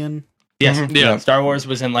Alien? Yes. Yeah. Star Wars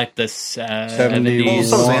was in like the 71. Well,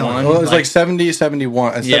 so was Alien. Well, it was like 70,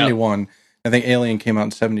 71, Yeah. 71. I think Alien came out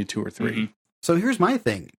in 72 or 3. So here's my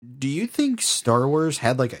thing. Do you think Star Wars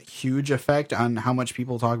had like a huge effect on how much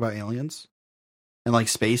people talk about aliens? And like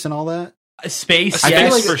space and all that? Space. I feel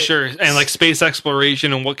Yes, like for sure. And like space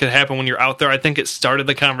exploration and what could happen when you're out there. I think it started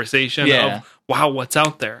the conversation Yeah. of, wow, what's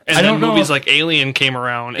out there? And I then don't know movies if- like Alien came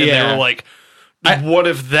around and Yeah. they were like, what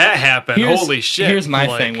if that happened? Holy shit. Here's my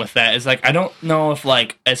Like, thing with that is like I don't know if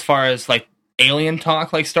like as far as like alien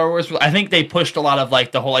talk like Star Wars, I think they pushed a lot of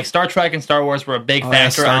like the whole like Star Trek and Star Wars were a big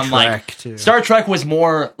factor Star on like Trek, too. Star Trek was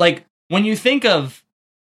more like when you think of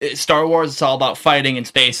Star Wars, it's all about fighting in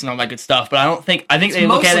space and all that good stuff. But I think they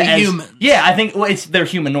look at it mostly as humans. yeah. I think they're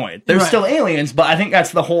humanoid. They're Right. still aliens, but I think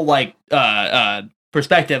that's the whole like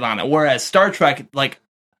perspective on it. Whereas Star Trek, like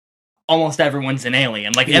almost everyone's an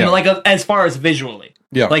alien. Like and Yeah. like as far as visually.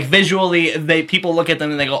 Yeah. Like visually, people look at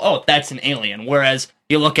them and they go, "Oh, that's an alien." Whereas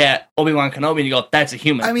you look at Obi-Wan Kenobi and you go, "That's a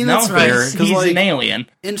human." I mean, no, that's fair, he's 'cause, like, an alien.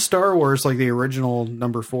 In Star Wars, like the original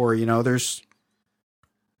number 4, you know, there's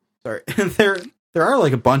there are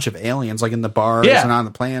like a bunch of aliens like in the bars Yeah. and on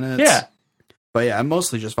the planets. Yeah, But yeah, it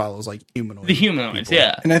mostly just follows like humanoid. the humanoids. people.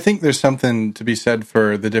 Yeah, And I think there's something to be said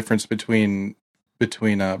for the difference between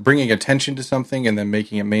bringing attention to something and then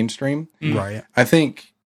making it mainstream. Right. I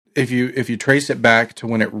think if you trace it back to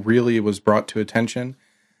when it really was brought to attention,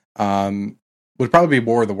 would probably be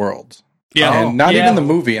War of the Worlds. yeah, And not yeah. even the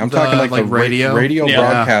movie. I'm The, talking like like, the radio? radio Yeah.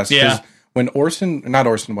 broadcast. 'Cause Yeah. when not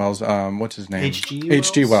Orson Welles, what's his name?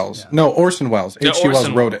 H.G. Wells. Yeah. No, Orson Welles. Yeah, H.G. Wells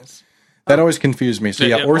Orson wrote it. Welles. That always confused me. So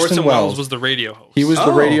yeah, Orson Welles was the radio host. He was the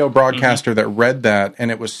Oh. radio broadcaster that read that,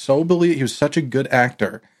 and it was so he was such a good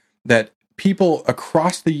actor that people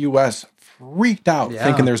across the U.S. freaked out Yeah.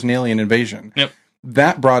 thinking there's an alien invasion. Yep.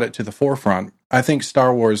 That brought it to the forefront. I think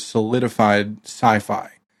Star Wars solidified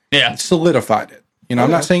sci-fi. Yeah. It solidified it. You know,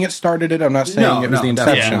 I'm not saying it started it. I'm not saying No, it was no, the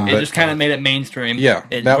definitely inception. not. It But just kind of made it mainstream. Yeah,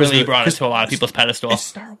 it that was really the- brought it 'cause to a lot of people's pedestal. it's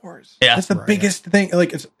Star Wars. Yeah. That's the Right. biggest thing.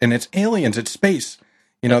 Like it's aliens. It's space.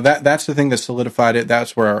 You know, that's the thing that solidified it.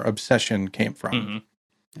 That's where our obsession came from.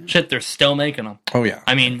 Shit, they're still making them. Oh yeah.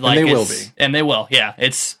 I mean, like they will it's- and they will. Yeah,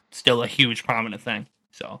 it's still a huge prominent thing.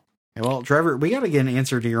 So Well, Trevor, we got to get an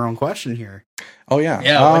answer to your own question here. Oh yeah.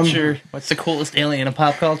 Yeah. What's the coolest alien in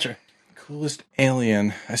pop culture? Coolest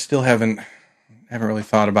alien? I still haven't really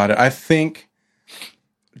thought about it. I think,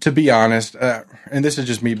 to be honest, and this is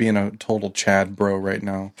just me being a total Chad bro right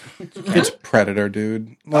now, it's Predator,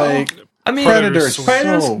 dude. Like, I mean, Predator's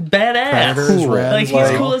Predator's so badass. Predator is cool. rad. Like he's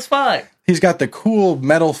Like, cool as fuck. He's got the cool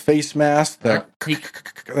metal face mask, the He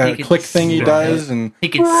that can click thing he see does, and He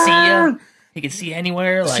can see you. He can see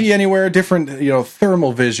anywhere. Like, see anywhere. Different,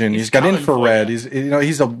 thermal vision. He's got coming for infrared. ya.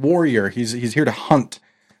 He's a warrior. He's here to hunt,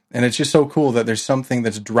 and it's just so cool that there's something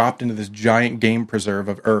that's dropped into this giant game preserve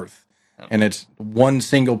of Earth, and it's one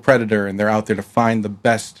single predator, and they're out there to find the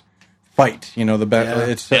best fight. The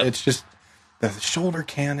best. Yeah. It's just the shoulder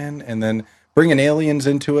cannon, and then bringing aliens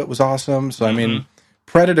into it was awesome. So I mean,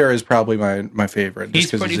 Predator is probably my favorite.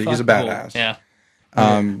 he's Just pretty because he's a fucking badass. Cool.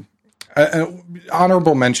 Yeah.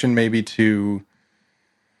 Honorable mention maybe to,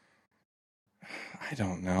 I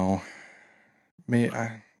don't know,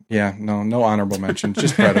 no honorable mention,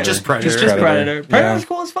 just Predator. Just Predator. Just Predator. Predator's Yeah.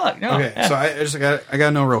 cool as fuck. No, Okay, yeah. so I got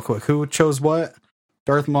to know real quick. Who chose what?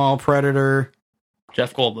 Darth Maul, Predator,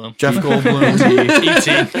 Jeff Goldblum. Jeff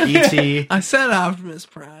Goldblum, E.T. I said Optimus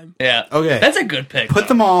Prime. Yeah. Okay. That's a good pick. Put though.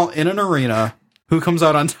 them all in an arena. Who comes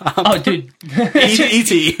out on top? Oh, dude.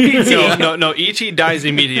 E.T. No. E.T. dies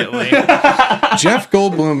immediately. Jeff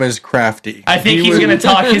Goldblum is crafty. I think he's would- going to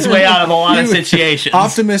talk his way out of a lot of he would- situations.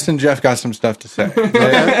 Optimus and Jeff got some stuff to say.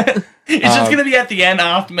 It's just going to be at the end,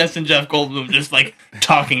 Optimus and Jeff Goldblum just like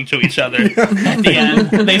talking to each other. At the end,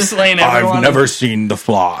 they've slain everyone. I've never seen The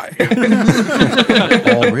Fly.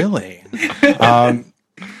 Oh, really?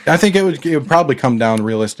 I think it would probably come down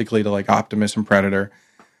realistically to like Optimus and Predator.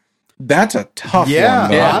 That's a tough Yeah,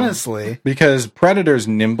 one, though. honestly. Because Predator's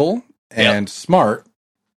nimble and smart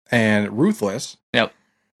and ruthless, Yep.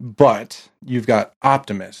 but you've got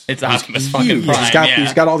Optimus. It's Optimus He's fucking huge. Prime.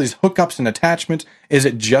 He's got all these hookups and attachments. Is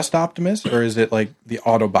it just Optimus or is it like the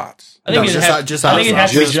Autobots? I think No, it has just I think it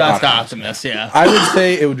has to be Just just Optimus. Optimus, yeah. I would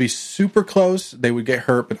say it would be super close. They would get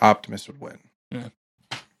hurt, but Optimus would win.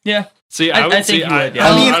 Yeah. See, I I would think see. you would, yeah.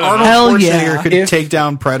 I mean, don't know. Arnold Hell Schwarzenegger yeah. could If- take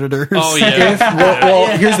down Predators. Oh yeah.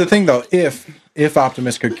 Well, here's the thing though. If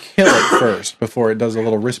Optimus could kill it first before it does a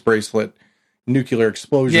little wrist bracelet nuclear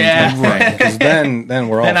explosion, Yeah. because then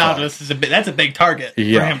we're all And fucked. Optimus is that's a big target for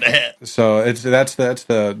Yeah. him to hit. So that's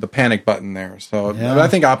the panic button there. So Yeah. I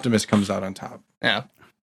think Optimus comes out on top. Yeah.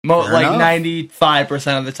 Fair Like enough.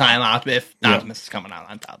 95% of the time, Optimus is coming out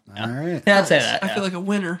on top. Yeah, All right. yeah I'd say that. I yeah. feel like a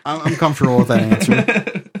winner. I'm comfortable with that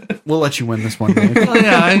answer. We'll let you win this one, Nick. Oh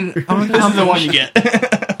yeah, I'm This is the one you get.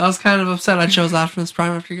 I was kind of upset I chose Optimus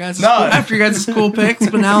Prime after you guys' No. after you guys' cool picks,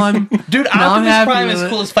 but now I'm Dude, Now I'm Optimus happy Prime with is it.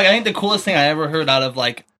 cool as fuck. I think the coolest thing I ever heard out of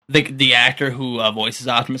like the actor who voices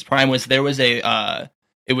Optimus Prime was there was a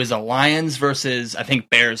Lions versus I think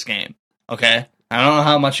Bears game. Okay, I don't know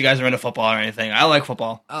how much you guys are into football or anything. I like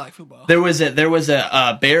football. I like football. There was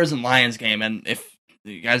a Bears and Lions game, and if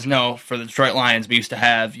you guys know, for the Detroit Lions, we used to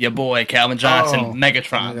have your boy Calvin Johnson, Oh,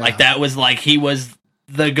 Megatron. yeah. Like that was like he was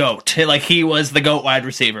the GOAT. Like he was the GOAT wide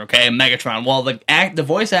receiver. Okay, Megatron. Well, the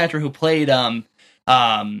voice actor who played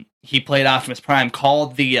he played Optimus Prime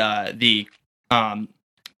called the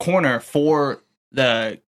corner for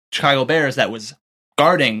the Chicago Bears that was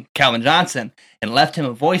guarding Calvin Johnson and left him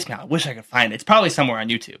a voicemail. I wish I could find it. It's probably somewhere on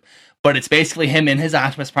YouTube. But it's basically him in his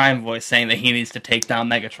Optimus Prime voice saying that he needs to take down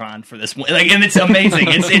Megatron for this. Like, and it's amazing.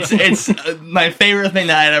 It's my favorite thing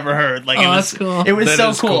that I'd ever heard. Like, Oh, it was, that's cool. It was That so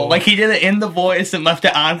is cool. cool. Like, he did it in the voice and left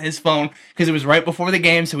it on his phone because it was right before the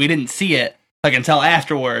game, so we didn't see it like until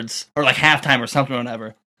afterwards or like halftime or something or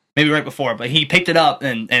whatever. Maybe right before, but he picked it up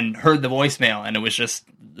and heard the voicemail, and it was just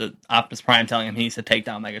the Optimus Prime telling him he needs to take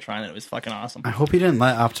down Megatron, and it was fucking awesome. I hope he didn't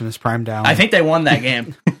let Optimus Prime down. I think they won that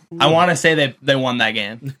game. I want to say they won that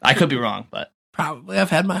game. I could be wrong, but Probably. I've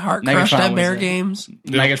had my heart Megatron crushed at was Bear a- games.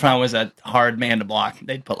 Megatron was a hard man to block.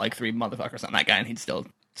 They'd put like 3 motherfuckers on that guy, and he'd still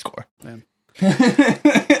score. All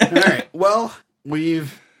right. Well,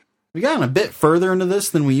 we've gotten a bit further into this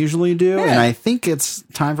than we usually do, and I think it's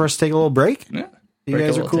time for us to take a little break. Yeah. You Break a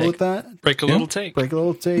guys are little cool take. with that? Break a little take. Break a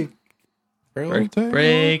little take. Break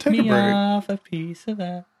Take a me break. off a piece of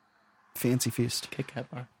that Fancy feast. Kit Kat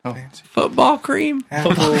bar. Oh. Football cream.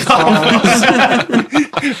 Apple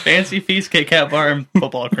Fancy feast, Kit Kat bar, and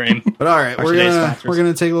football cream. But all right, Our we're today's gonna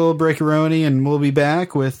sponsors. take a little break-a-roni, and we'll be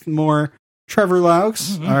back with more Trevor Laux,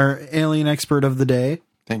 Mm-hmm. our alien expert of the day.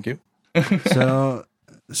 Thank you. So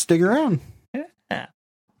stick around. Yeah.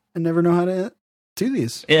 I never know how to do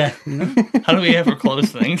these. Yeah. How do we ever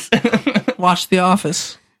close things? Watch The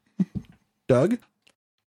Office. Doug?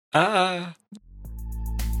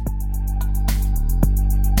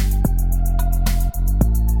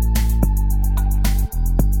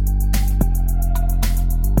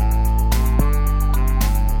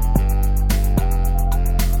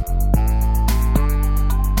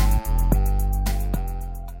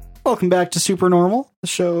 Welcome back to Supernormal, the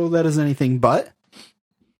show that is anything but.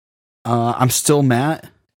 I'm still Matt.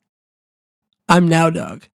 I'm now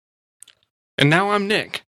Doug. And now I'm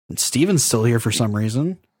Nick. And Steven's still here for some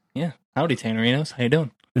reason. Yeah. Howdy, Tannerinos. How you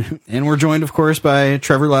doing? And we're joined, of course, by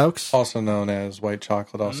Trevor Laux. Also known as White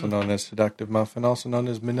Chocolate, also known as Seductive Muffin, also known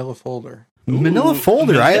as Manila Folder. Manila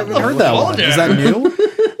Folder. I haven't heard that one. Folder. Is that new?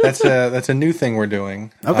 That's a new thing we're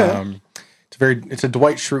doing. Okay. It's a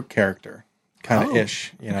Dwight Schrute character, kind of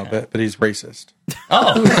ish, but he's racist.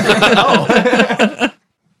 Oh.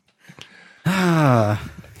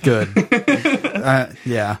 Good.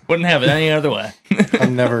 Yeah. Wouldn't have it any other way.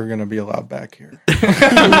 I'm never gonna be allowed back here.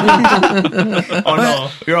 Oh, no.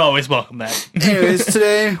 You're always welcome back. Anyways,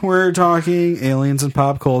 today we're talking aliens and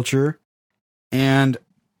pop culture. And,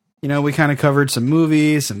 we kind of covered some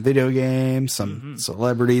movies, some video games, some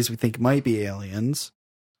celebrities we think might be aliens.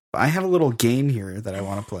 But I have a little game here that I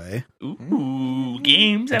want to play. Ooh,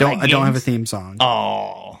 games. I don't have a theme song.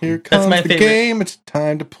 Oh. Here That's comes my the favorite. game. It's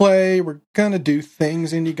time to play. We're gonna do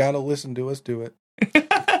things, and you gotta listen to us do it.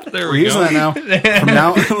 There We're we using go. that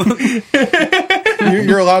now. From now,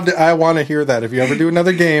 You're allowed to. I want to hear that. If you ever do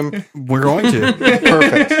another game, we're going to.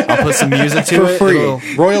 perfect I'll put some music to for it. free, It'll-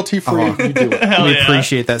 royalty free. Oh. You do it. Hell we yeah.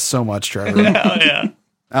 appreciate that so much, Trevor. Hell yeah.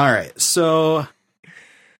 All right. So,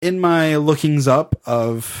 in my lookings up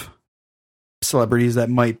of celebrities that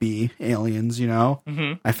might be aliens,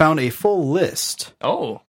 Mm-hmm. I found a full list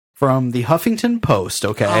Oh. from the Huffington Post.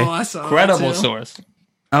 Okay. Oh, I saw that Credible too. source.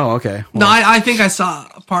 Oh, okay. No, Well, I think I saw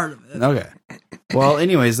a part of it. okay. Well,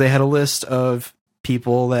 anyways, they had a list of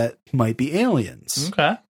people that might be aliens.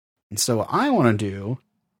 Okay. And so what I want to do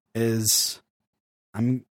is I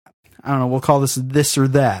don't know, we'll call this or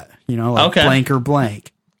that, like Okay. blank or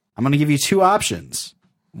blank. I'm going to give you two options.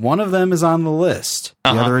 One of them is on the list.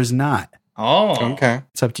 The Uh-huh. other is not. Oh. Okay.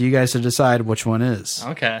 It's up to you guys to decide which one is.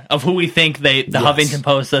 Okay. Of who we think the Yes. Huffington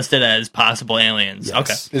Post listed as possible aliens. Yes.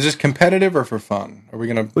 Okay. Is this competitive or for fun? Are we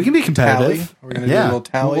gonna? We can be competitive. Tally? We're gonna do yeah. a little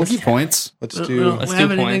tally. We'll keep points. Let's We do. don't Let's we do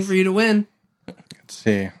have anything points. for you to win. Let's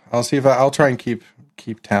see. I'll see if I'll try and keep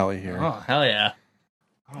tally here. Oh, hell yeah.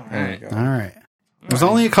 All There you right. go. All right. There's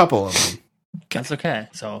only a couple of them. That's okay.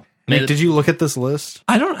 So, Nick, did you look at this list?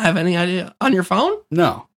 I don't have any idea. On your phone?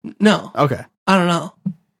 No. No. Okay. I don't know.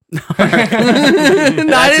 No,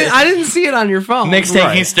 I didn't see it on your phone. Nick's taking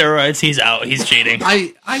Right. steroids. He's out. He's cheating.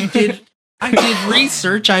 I did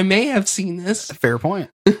research. I may have seen this. Fair point.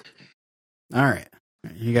 All right.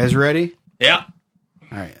 You guys ready? Yeah.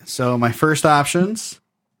 All right. So my first options,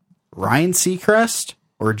 Ryan Seacrest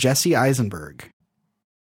or Jesse Eisenberg.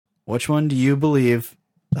 Which one do you believe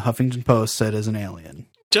the Huffington Post said is an alien?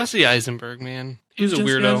 Jesse Eisenberg, man. He's a Jesse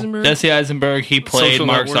weirdo. Eisenberg? Jesse Eisenberg, he played Social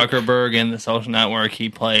Mark Network. Zuckerberg in The Social Network. He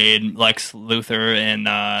played Lex Luthor in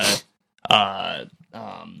Batman.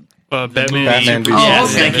 Batman v Oh,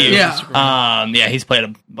 Yes, okay. thank you. Yeah. Yeah, he's played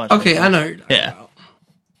a bunch Okay, of I know who you're talking Yeah.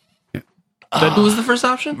 about. Who was the first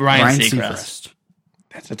option? Ryan Seacrest.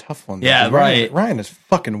 That's a tough one. Yeah, though. Ryan, right. Ryan is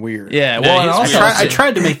fucking weird. Yeah, Yeah, well, and he's also, weird. I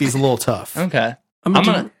tried to make these a little tough. okay. I'm I'm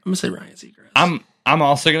gonna say Ryan Seacrest. I'm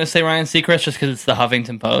also gonna say Ryan Seacrest just because it's the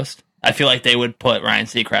Huffington Post. I feel like they would put Ryan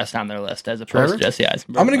Seacrest on their list as opposed Trevor? to Jesse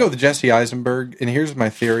Eisenberg. I'm going to go with Jesse Eisenberg, and here's my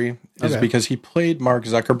theory: is Okay. because he played Mark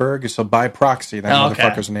Zuckerberg, so by proxy, that Oh, okay.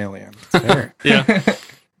 motherfucker's an alien. Fair. Yeah.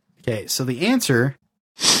 Okay, so the answer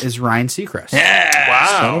is Ryan Seacrest. Yeah. Wow.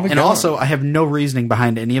 Son of a And gun. also, I have no reasoning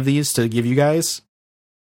behind any of these to give you guys.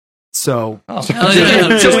 So, Oh, Hell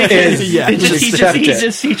yeah. so he is. Yeah, he just accept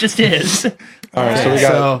it. just is. All right, so we okay,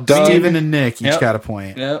 got so Doug. Steven and Nick each Yep. got a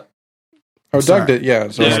point. Yep. Oh, Sorry. Doug did. Yeah.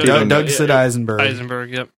 So Yeah, Steven. Doug said Eisenberg. Eisenberg,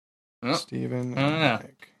 yep. Steven. Oh, yeah.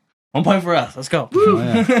 Nick. 1 point for us. Let's go. All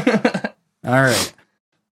right.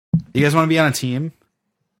 You guys want to be on a team?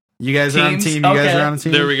 You guys are on a Teams? team. You guys Okay. are on a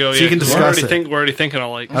team. There we go. So yeah, you can 'cause discuss it. we're already thinking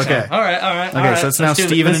alike. Okay. All right. Okay, so it's now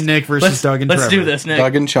Steven and Nick versus Doug and Let's Trevor. do this, Nick.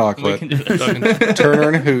 Doug and We Chocolate. can do this. Turner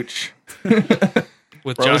and Hooch.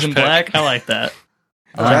 With Rose Josh and Peck. Black. I like that.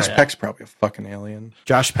 Josh yeah. Peck's probably a fucking alien.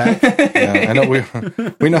 Josh Peck? Yeah, I know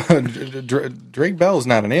we know Drake Bell's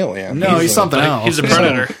not an alien. No, he's something else. He's a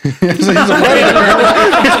predator. he's a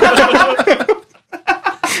predator.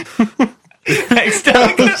 Thanks,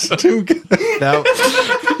 Doug. That's too good. That,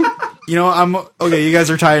 I'm okay. You guys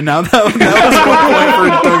are tied now. That was 1 point for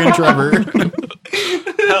Doug and Trevor.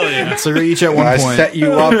 Hell yeah. So you're each at 1 I point. set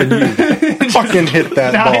you up and you fucking hit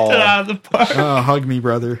that Knocked ball. it out of the park. Oh, hug me,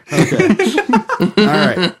 brother. Okay. All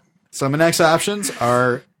right. So my next options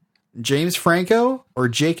are James Franco or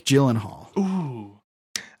Jake Gyllenhaal.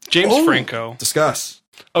 James Oh. Franco. Discuss.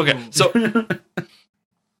 Okay, so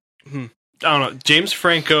I don't know. James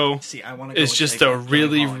Franco See, I want is just a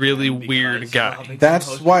really, really weird guy.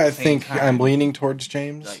 That's why I think I'm leaning towards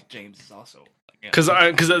James. Like James is also Because Out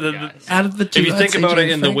of the two, if you I'd think say about it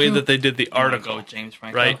James in the way Franco. that they did the Go article, with James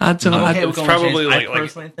Franco. right? I'd say Okay, I'd- we're It's going probably with James. I like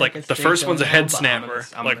personally think like it's the Jake first one's a head Gyllenhaal, but snapper,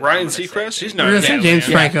 I'm like gonna Ryan say Seacrest. He's James. not. We're gonna say an James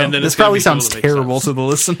alien. Franco. And then This it's gonna probably be people sounds that make terrible sense. to the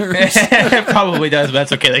listeners. it probably does, but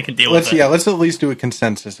that's okay. They can deal with it. Let's at least do a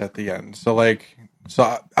consensus at the end. So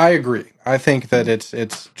I agree. I think that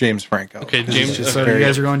it's James Franco. Okay, 'Cause James- he's just So very- you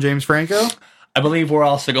guys are going James Franco? I believe we're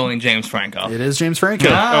also going James Franco. It is James Franco.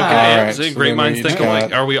 Okay, Ah. yeah, Alright, see, so great then minds we think got-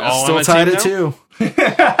 alike. Are we all Still on a tied team at now? 2.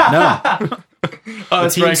 No. Oh, The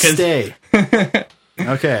that's team right. 'Cause stay.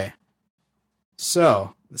 Okay.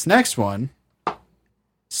 So, this next one,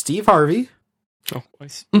 Steve Harvey. Oh,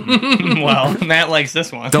 boys. well, Matt likes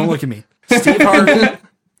this one. Don't look at me. Steve Harvey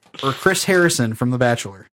or Chris Harrison from The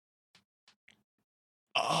Bachelor?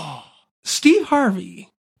 Oh, Steve Harvey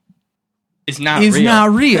it's not is real. not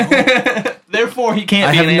real, Therefore, he can't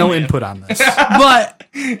I be have an no alien. input on this. but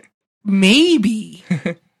maybe.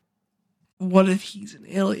 What if he's an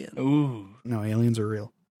alien? Ooh. No, aliens are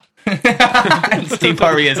real. Steve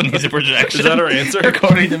Harvey isn't. He's a projection. Is that our answer?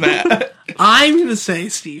 According to Matt. I'm gonna say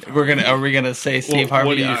Steve. Are we gonna say Steve Harvey?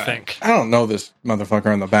 What do you All right. think? I don't know this motherfucker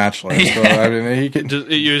on The Bachelor, so I mean, he could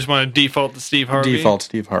You just want to default to Steve Harvey? default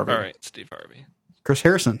Steve Harvey. All right, Steve Harvey. Chris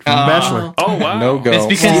Harrison from The Bachelor. Oh, wow. No go. It's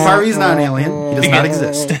because- Steve Harvey's not an alien. He does not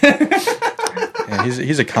exist. Yeah,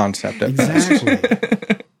 he's a concept at best.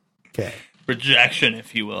 Exactly. Okay. Projection,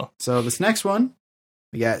 if you will. So this next one,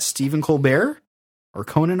 we got Stephen Colbert or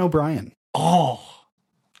Conan O'Brien. Oh,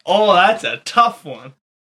 that's a tough one.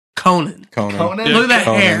 Conan. Conan. Look at that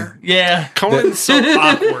Conan. hair. Yeah. Conan's so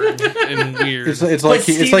awkward and weird. It's like But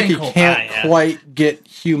he Stephen can't yeah. quite get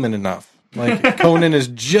human enough. Like Conan is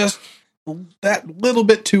just that little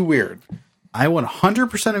bit too weird. I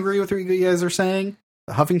 100% agree with what you guys are saying.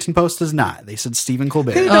 The Huffington Post does not. They said Stephen They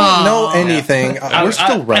Colbert. don't Oh. know anything. We're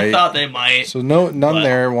still I right. thought they might. So none but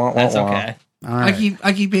there. Wah, wah, That's wah. okay. All right.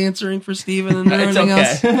 I keep answering for Steven and It's everything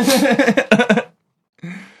else. okay.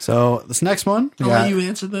 So this next one, I'll let you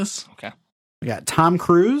answer this. we got Tom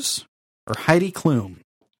Cruise or Heidi Klum.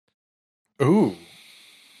 Ooh.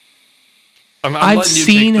 I'm I've letting you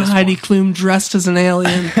seen take this Heidi one. Klum dressed as an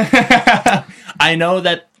alien. I know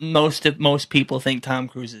that most people think Tom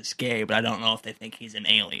Cruise is gay, but I don't know if they think he's an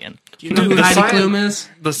alien. Do you know who Dude, the Heidi science- Klum is?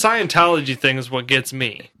 The Scientology thing is what gets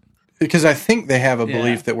me. Because I think they have a Yeah.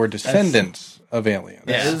 belief that we're descendants of aliens.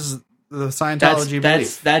 That Yeah. is the Scientology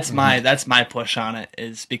belief. That's my push on it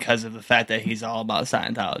is because of the fact that he's all about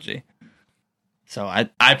Scientology. So I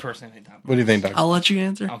personally think Tom Cruise. What do you think, Doug? I'll let you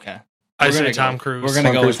answer. Okay. I We're say gonna Tom go- Cruise. We're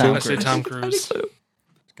gonna Tom go with Cruise Tom I say Cruise. Tom Cruise.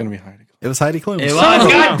 It's going to be Heidi. It was Heidi Klum. It was. Son of a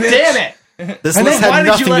God bitch. damn it! This I know, list why had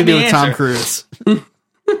did you nothing to let do me with Tom answer? Cruise.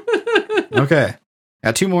 Okay.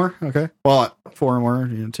 Got two more. Okay. Well, four more.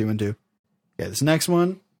 2 and 2. Okay. This next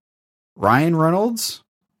one, Ryan Reynolds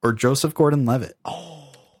or Joseph Gordon-Levitt.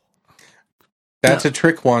 That's a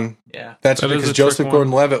trick one. Yeah. That's That is because a trick Joseph one.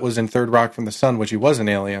 Gordon-Levitt was in Third Rock from the Sun, which he was an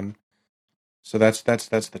alien. So that's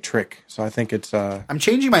the trick. So I think it's I'm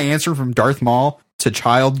changing my answer from Darth Maul to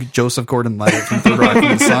child Joseph Gordon-Levitt from Third Rock from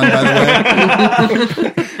the Sun, by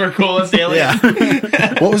the For coolest alien. way.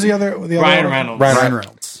 what was the other Ryan one? Reynolds. Ryan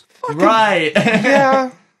Reynolds. Right.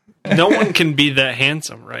 Yeah. No one can be that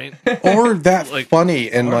handsome, right? Or that Like-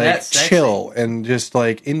 funny and or like that sexy. chill and just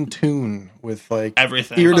like in tune with like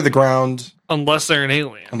Everything. ear to the ground Unless they're an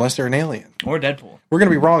alien. unless they're an alien. Or Deadpool. We're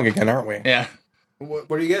gonna be wrong again, aren't we? Yeah.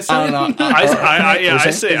 What are you guys I saying? don't know. I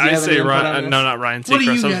say Does he have any input on Ryan. this? No, not Ryan What do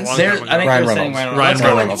you Seacrest. That was a guys long say? time I ago. think Ryan you're saying Reynolds. Ryan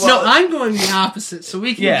Ryan Reynolds. Reynolds. No, I'm going the opposite, so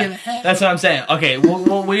we can get Yeah, ahead. that's what I'm saying. Okay,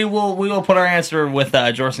 we will put our answer with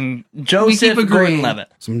Joseph agreeing.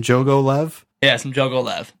 Gordon-Levitt. Some Jogo Lev. Yeah, some Jogo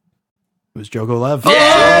Lev. It was Jogo Lev. Oh,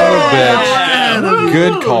 bitch.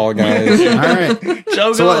 Good call, guys. All right.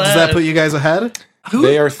 Jogo So what, does that Lev. put you guys ahead? Who-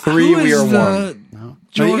 They are 3, who we is are the- 1. No.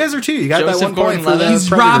 No, you guys are 2. You got Joseph that 1 point for Gordon-Levitt. the He's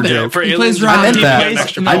Predator Robin. joke. For He aliens, plays you I Robin. meant get that. an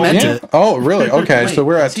extra I point. meant Yeah. it. Oh, really? Okay, so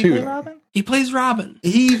we're at Does he play 2. Robin? He plays Robin.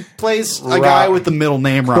 He plays a Rob- guy with the middle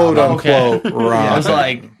name Quote Robin. unquote Robin. I was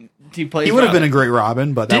like, he plays. He would have been Robin. a great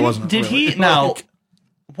Robin, but that Didn't- wasn't. Did really. he? Now,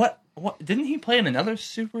 what? Didn't he play in another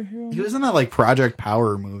superhero? He was in that like Project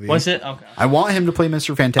Power movie. Was it? Okay. I want him to play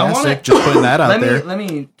Mr. I Fantastic. wanna- Just putting that out there. Let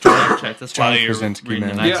me check this while you're Krasinski, reading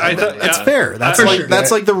the man. next Yeah, I one. thought That's yeah. fair. That's For like sure. that's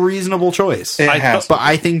like the reasonable choice. It I has But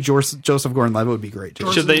I think Joseph Gordon-Levitt would be great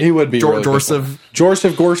too. Should they? He would be really good. Joseph.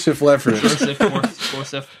 Gorsif Leverage.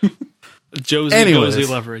 Joseph. Josie Anyways. Gozy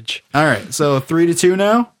leverage. All right, so 3-2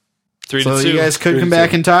 now. 3 So to 2. you guys could 3-2. come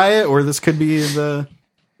back and tie it, or this could be the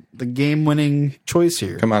game-winning choice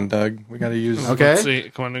here. Come on, Doug. We got to use. Okay. Let's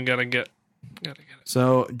see. Come on, we gotta get. Gotta get it.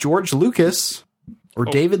 So George Lucas or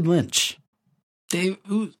Oh. David Lynch?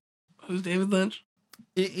 Who's David Lynch?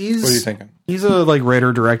 He's What are you thinking? He's a like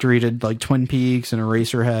writer director. He did like Twin Peaks and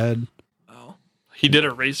Eraserhead. Oh, He did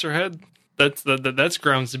Eraserhead. That's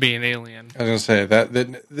grounds to be an alien. I was gonna say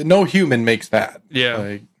that no human makes that. Yeah.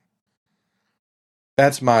 Like,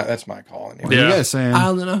 that's my call. What Anyway. are Yeah. you guys saying? I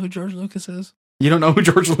don't know who George Lucas is. You don't know who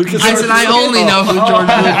George Lucas is? I said I only know who George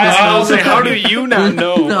I was Lucas like, how do you not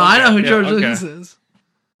know? is. No, I know who Okay, George yeah, okay. Lucas is.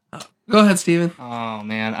 Go ahead, Steven. Oh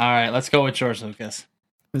man! All right, let's go with George Lucas.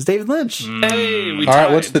 It's David Lynch. Hey, we All right,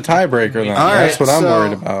 tied. what's the tiebreaker then? All That's right, what I'm so-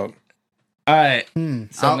 worried about. All right,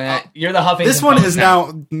 so I'll- Matt, you're the Huffington. This one Post is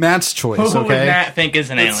now Matt's choice. Who would Okay. Matt think is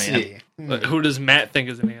an Let's alien see. Who does Matt think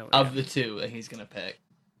is an alien? of the two that he's gonna pick?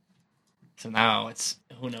 So now it's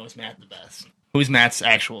who knows Matt the best. Who's Matt's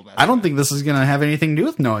actual best? I don't think this is going to have anything to do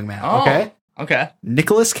with knowing Matt. Oh, Okay. Okay.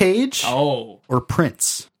 Nicolas Cage Oh. or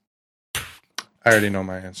Prince? I already know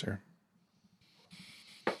my answer.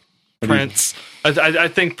 What do you- Prince. I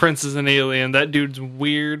think Prince is an alien. That dude's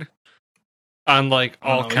weird on like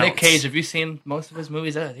all counts. Nick Cage. Have you seen most of his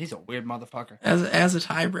movies? He's a weird motherfucker. As a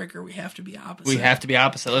tiebreaker, we have to be opposite. We have to be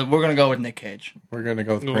opposite. We're gonna go with Nick Cage. We're gonna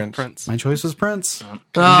go with Go with Prince. Prince. My choice was Prince. Oh.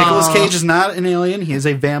 Nicolas Cage is not an alien. He is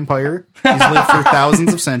a vampire. He's lived for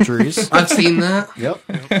thousands of centuries. I've seen that. Yep.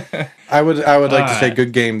 I would like to say Alright.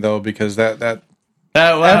 good game though, because that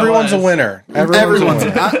Everyone's everyone's a winner. Everyone's. a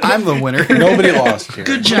winner. I'm the winner. Nobody lost here.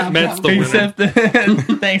 Good job. Matt's the Bob. winner.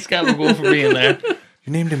 Thanks, Gabagool, for being there.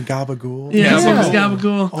 You named him Gabagool. Yeah, so was Yeah.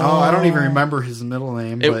 Gabagool. Oh, I don't even remember his middle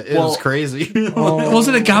name, but it was well- crazy.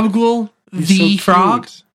 Wasn't it Gabagool He's the so cute. frog?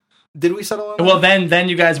 Did we settle on Well, then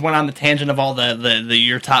you guys went on the tangent of all the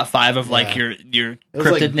your top five of like Yeah. your It was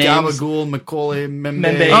cryptid like names. Gabagool, Macaulay, Membe.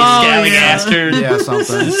 Membe, Oh, Scallygaster, Yeah,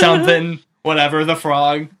 something. something, whatever. The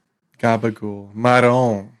frog. Gabagool.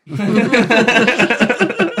 Maron. All right.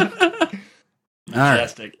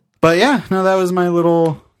 Fantastic. But yeah, no, that was my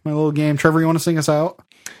little game. Trevor, you want to sing us out?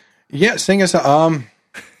 Yeah, sing us.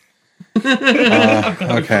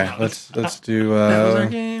 Okay, let's do. That was our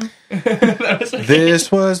game.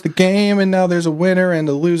 This was the game, and now there's a winner and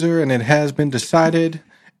a loser, and it has been decided.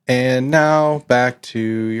 And now back to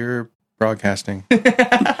your broadcasting. Hell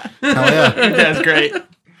yeah. That's great.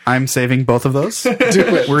 I'm saving both of those. Do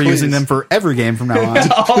it. We're please. using them for every game from now on.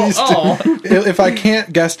 Please do. Oh, If I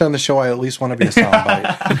can't guest on the show, I at least want to be a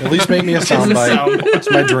soundbite. At least make me a soundbite. It's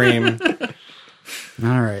my dream.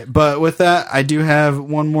 All right. But with that, I do have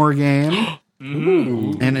one more game.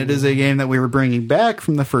 And it is a game that we were bringing back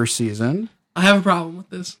from the first season. I have a problem with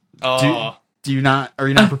this. oh. Do you not? Are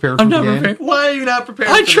you not prepared for I'm the not game? prepared. Why are you not prepared?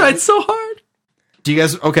 I for tried this? so hard. Do you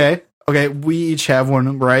guys? Okay. We each have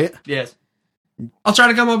one, right? Yes. I'll try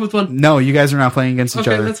to come up with one. No, you guys are not playing against each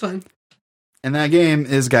Okay, other. that's fine. And that game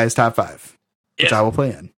is Guys Top 5, which Yeah. I will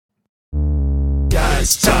play in.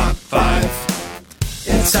 Guys Top 5.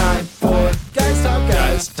 It's time for Guys Top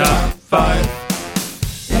 5.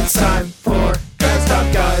 It's time for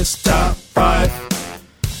Guys Top 5.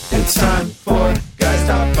 It's time for Guys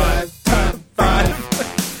Top 5. Top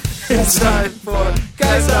 5. It's time for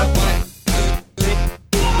Guys Top 5.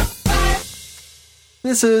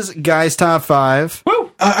 This is Guys Top 5.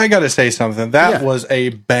 I gotta say something. That Yeah. was a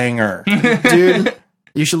banger. Dude,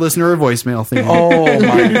 you should listen to our voicemail thing. Oh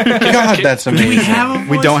my god, that's amazing. We have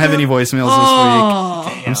a We don't have any voicemails this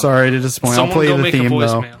Oh, week. I'm sorry to disappoint. Someone I'll play go the make theme a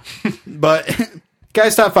though. voicemail. But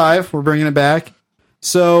Guys Top 5, we're bringing it back.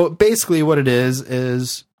 So basically what it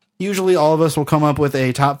is usually all of us will come up with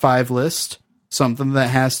a top 5 list, something that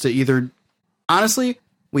has to either, honestly,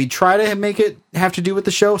 we try to make it have to do with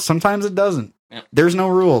the show. Sometimes it doesn't. Yep. There's no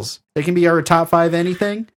rules. It can be our top 5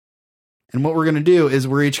 anything. And what we're going to do is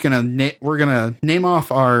we're each going to, we're going to name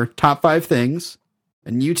off our top 5 things.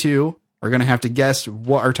 And you two are going to have to guess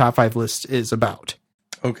what our top 5 list is about.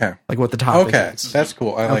 Okay. Like what the topic Okay. is. That's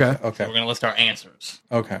cool. I like Okay. that. We're Okay. gonna list our answers.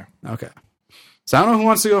 Okay. Okay. So I don't know who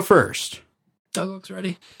wants to go first. Doug looks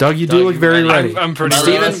ready. Doug, you Doug, do look you very ready? ready. I'm pretty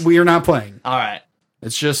Steven? ready. Steven, we are not playing. All right.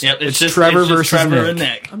 It's just Yep. it's Trevor versus Trevor Nick. and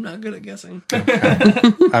Nick. I'm not good at guessing.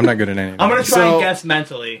 I'm not good at anything. I'm gonna try So- and guess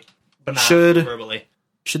mentally, but not Should- verbally.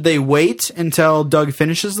 Should they wait until Doug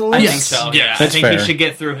finishes the I list? Yes. think so. Yes. Yeah. I That's think he fair. should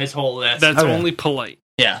get through his whole list. That's Okay. only polite.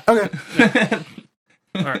 yeah. Okay.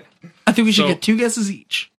 All right. I think we should So- get 2 guesses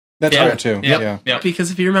each. That's Yeah. fair too. Yep. Yeah. Yep.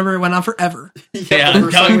 Because if you remember, it went on forever. Yeah. the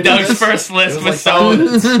first time we did Doug's this, first list it was, was so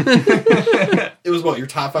It was what, your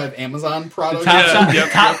top 5 Amazon products? top, Yeah, top,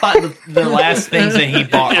 yep. top 5 the last things that he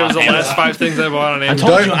bought. It was the off last 5 things I bought on Amazon.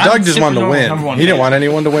 told Doug, you, Doug I'm just wanted to sipping on win. number one He didn't hit. want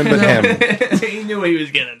anyone to win but him. Amazon. He knew what he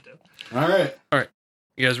was getting into. All right.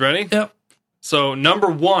 You guys ready? Yep. So number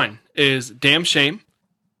 1 is Damn Shame.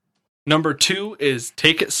 Number 2 is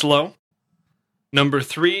Take It Slow. Number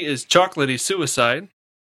 3 is Chocolatey Suicide.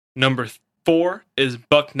 Number 4 is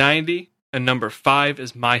Buck 90. And number 5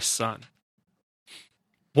 is My Son.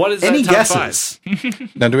 What is Any that top guesses?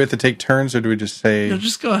 5? Now, do we have to take turns, or do we just say No,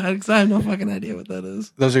 just go ahead, because I have no fucking idea what that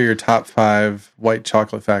is. those are your top 5 White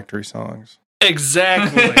Chocolate Factory songs?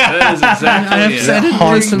 Exactly. That is exactly I have it. said it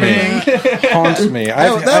haunts listen to me. that. Haunts me.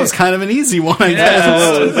 That was kind of an easy one, I Yeah.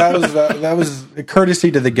 guess. that was a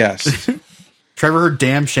courtesy to the guest. Trevor heard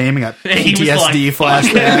damn shame and got He was PTSD like,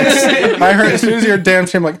 flashbacks. I heard as soon as you heard damn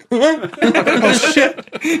shame, like, oh shit.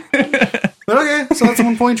 But okay, so that's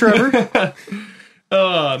 1 point, Trevor.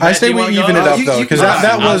 I say we even it up though, because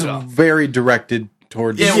that was very directed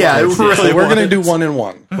towards. Yeah, it really so we're gonna was. do 1 and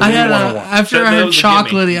 1. I had after That I heard was a gimme.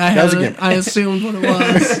 chocolatey, That was a gimme. I assumed what it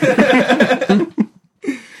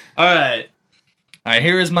was. All right.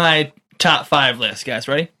 Here is my top 5 list, guys.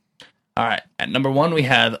 Ready? All right. At number 1, we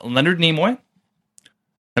have Leonard Nimoy.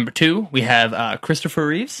 Number 2, we have Christopher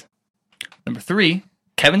Reeves. Number 3,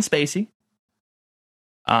 Kevin Spacey.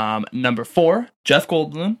 Number 4, Jeff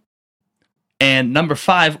Goldblum. And number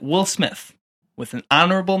 5, Will Smith, with an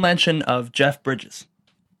honorable mention of Jeff Bridges.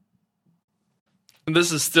 And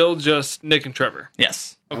this is still just Nick and Trevor.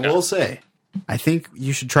 Yes. I will say, I think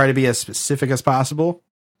you should try to be as specific as possible.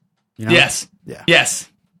 You know? Yes. Yeah. Yes.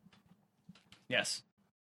 Yes.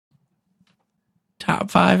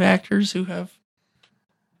 Top 5 actors who have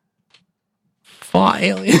fought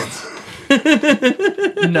aliens.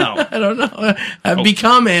 No. I don't know. Have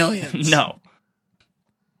become aliens. No.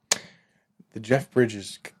 The Jeff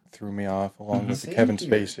Bridges threw me off, along with the Same Kevin here.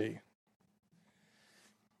 Spacey.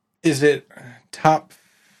 Is it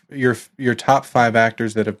your top 5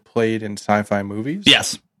 actors that have played in sci-fi movies?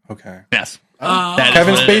 Yes. Okay. Yes. Oh. That is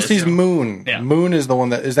Kevin what it is. Spacey's Moon. Yeah. Moon is the one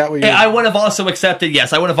that is that what you? I would have also accepted,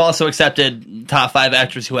 yes, I would have also accepted top 5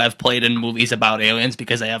 actors who have played in movies about aliens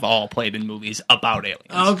because they have all played in movies about aliens.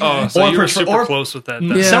 Okay. Oh, so Or you were prefer- super or- close with that.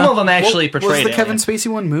 Then. Yeah. Some of them actually Was portrayed the Kevin aliens.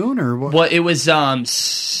 Spacey one Moon or what? Well, it was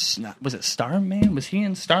was it Starman? Was he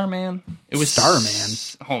in Starman? It was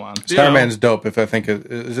Starman. Hold on. Starman's dope. If I think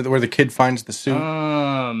is it where the kid finds the suit?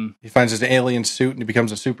 He finds his alien suit and he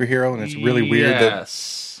becomes a superhero, and it's really weird that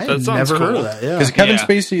Yes. I That had sounds never heard cool. of that. Yeah. because Kevin Yeah.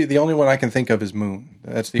 Spacey, the only one I can think of is Moon.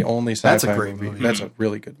 That's the only sci-fi That's a great movie. That's a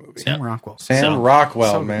really good movie. Sam Rockwell. Sam So-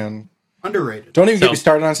 Rockwell, so- man. Underrated. Don't even get So- me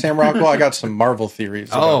started on Sam Rockwell. I got some Marvel theories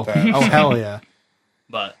Oh, about that. oh hell yeah.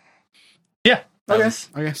 But yeah. that Okay. was-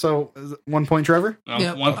 Okay. So is it 1 point, Trevor.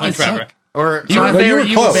 Yep. 1 I point, suck. Trevor. Or You were No, you were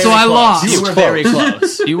very close. So I lost. You You were were very close.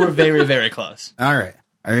 close. You were very, very close. all right.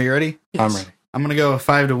 Are you ready? I'm ready. I'm gonna go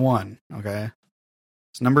 5-1. Okay.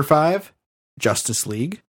 So number 5, Justice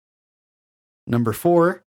League. Number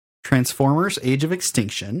 4, Transformers: Age of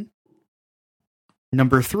Extinction.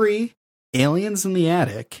 Number 3, Aliens in the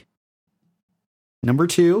Attic. Number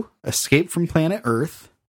 2, Escape from Planet Earth.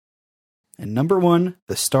 And number 1,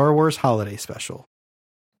 the Star Wars Holiday Special.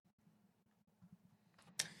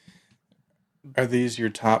 Are these your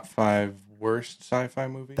top 5 worst sci-fi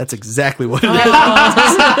movies? That's exactly what it is.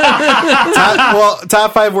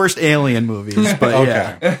 top 5 worst alien movies, but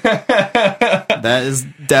okay. yeah, that is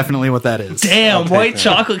definitely what that is. Damn, take White that.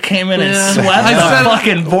 Chocolate came in and Yeah. swept I said- the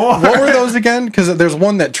fucking board. What were those again? Because there's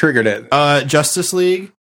one that triggered it. Justice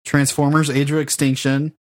League, Transformers: Age of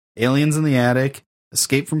Extinction, Aliens in the Attic,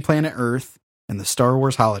 Escape from Planet Earth, and the Star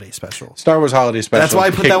Wars Holiday Special. Star Wars Holiday Special. That's why I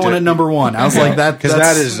put that kicked one it. at number 1. I was like, because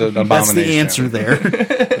that's- that is an That's abomination. the answer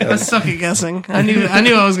there. I suck at guessing. I knew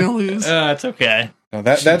I was gonna lose. It's okay. No,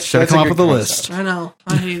 that's Should have that's come a up with good a concept. list. I know.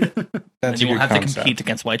 I hate it. That's And you a won't good have to concept. compete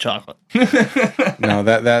against White Chocolate. No,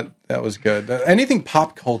 that was good. Anything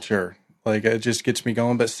pop culture, like it just gets me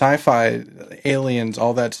going. But sci-fi, aliens,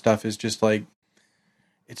 all that stuff is just like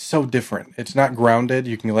it's so different. It's not grounded.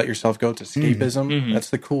 You can let yourself go. It's escapism. That's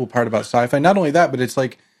the cool part about sci-fi. Not only that, but it's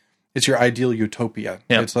like it's your ideal utopia.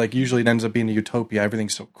 Yep. It's like usually it ends up being a utopia.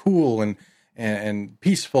 Everything's so cool and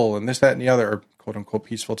peaceful and this, that, and the other, or quote unquote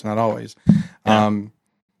peaceful. It's not always.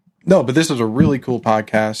 No, but this was a really cool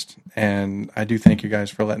podcast, and I do thank you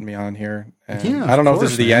guys for letting me on here. And Yeah, I don't know of if this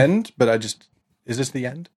course, is the man. end, but is this the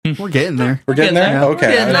end? We're getting there. We're getting getting there? there. Okay.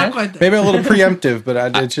 We're getting I- there. Not quite there. Maybe a little preemptive,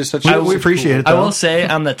 but it's just such We appreciate it, I though. will say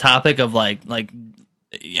on the topic of like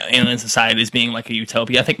alien societies being like a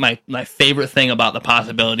utopia, I think my favorite thing about the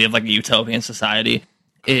possibility of like a utopian society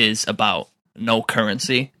is about no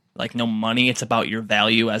currency, like no money. It's about your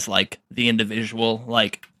value as like the individual,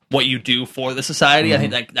 like what you do for the society. I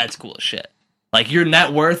think that's cool as shit. Like your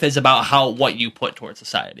net worth is about what you put towards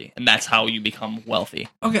society, and that's how you become wealthy.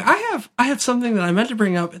 Okay, I have something that I meant to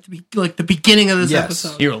bring up at the beginning of this Yes.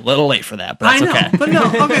 episode. You're a little late for that, but I that's know, okay. but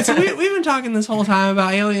no. Okay, so we've been talking this whole time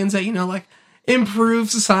about aliens that like improve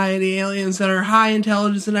society, aliens that are high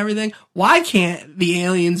intelligence and everything. Why can't the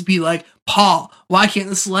aliens be like Paul? Why can't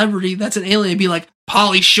the celebrity that's an alien be like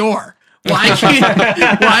Pauly Shore? Why does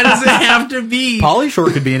it have to be? Pauly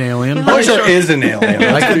Shore could be an alien. Pauly Shore is an alien.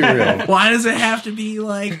 Let's be real. Why does it have to be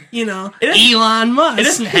like Elon Musk? It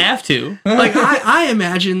doesn't have to. Like I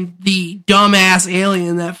imagine the dumbass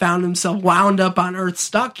alien that found himself wound up on Earth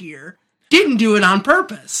stuck here didn't do it on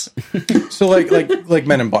purpose. So like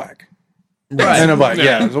Men in Black. Right. Men in Black,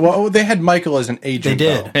 yeah. Well, they had Michael as an agent.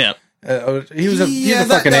 They did. Yeah. He was a Yeah,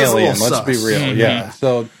 fucking that was a alien. little Let's be sus. real. Mhm. Yeah.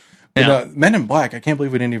 So, Yeah. Men in Black. I can't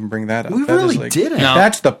believe we didn't even bring that up. We That really is, like, didn't. No.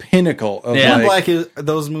 That's the pinnacle of Yeah. Men in like, Black is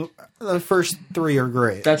the first three are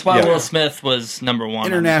great. That's why Yeah. Will Smith was number one.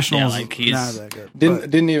 International Yeah, is like he's not that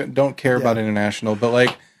good. don't care about international, but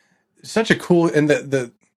like such a cool and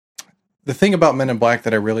the thing about Men in Black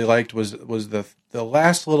that I really liked was the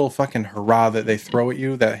last little fucking hurrah that they throw at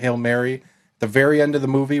you, that Hail Mary, at the very end of the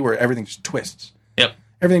movie where everything just twists. Yep.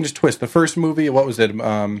 Everything just twists. The first movie, what was it?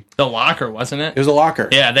 The Locker, wasn't it? It was a locker.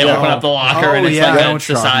 Yeah, they open up the locker Oh, and it's yeah, I know like a what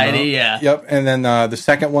you're talking society. about. Yeah. Yep, and then the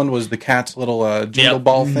second one was the cat's little jingle Yep.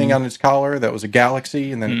 ball thing on its collar. That was a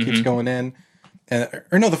galaxy, and then it keeps going in.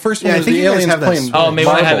 Or no, the first one Yeah, I was think the you guys aliens have that playing switch. Oh, maybe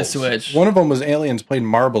I had a marbles. switch. One of them was aliens playing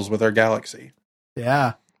marbles with our galaxy.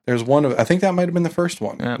 Yeah, There's one of I think that might have been the first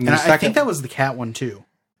one. Yeah. And and the I think that was the cat one too.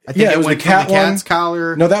 I think Yeah, it was went the from cat the cat's one.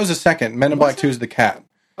 collar. No, that was the second. Men in Black 2 is the cat.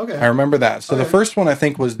 Okay. I remember that. So the Okay. first one I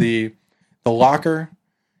think was the locker,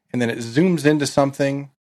 and then it zooms into something,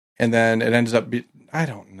 and then it ends up I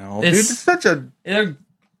don't know. Dude, It's- it's such a They're-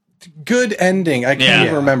 good ending. I can't Yeah.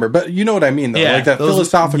 even remember, but you know what I mean, though. Yeah. Like that Those-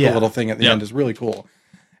 philosophical yeah. little thing at the Yep. end is really cool,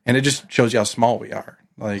 and it just shows you how small we are.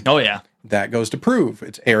 Like Oh yeah, that goes to prove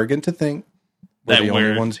it's arrogant to think we're That the only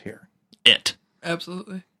we're- ones here. it.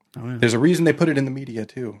 Absolutely. There's a reason they put it in the media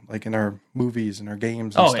too, like in our movies and our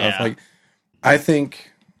games and Oh, stuff. yeah. Like I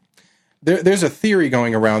think there's a theory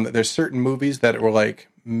going around that there's certain movies that were like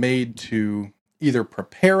made to either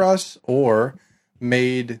prepare us or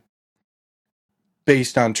made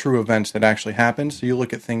based on true events that actually happened. So you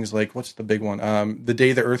look at things like what's the big one? The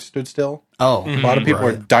Day the Earth Stood Still. Oh, A lot of people are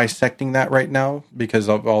right. dissecting that right now because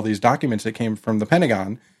of all these documents that came from the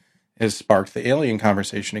Pentagon has sparked the alien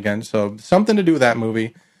conversation again. So something to do with that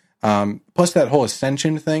movie. Plus that whole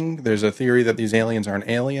ascension thing. There's a theory that these aliens aren't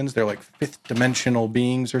aliens. They're like fifth dimensional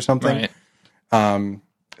beings or something. Right.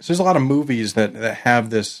 So there's a lot of movies that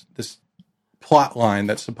have this plot line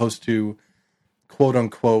that's supposed to quote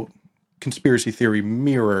unquote conspiracy theory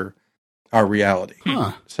mirror our reality.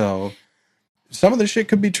 Huh. So some of the shit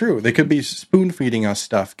could be true. They could be spoon feeding us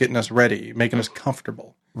stuff, getting us ready, making us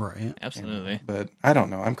comfortable. Right. Absolutely. But I don't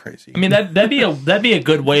know. I'm crazy. I mean that'd be a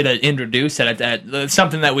good way to introduce it. That's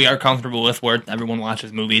something that we are comfortable with, where everyone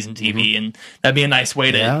watches movies and TV, and that'd be a nice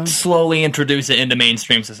way to Yeah. slowly introduce it into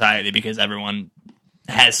mainstream society because everyone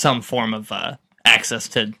has some form of access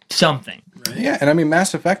to something. Yeah, and I mean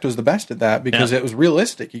Mass Effect was the best at that because Yeah. it was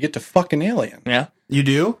realistic. You get to fuck an alien. Yeah. You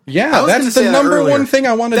do? Yeah, I was gonna that's say the that number earlier. one thing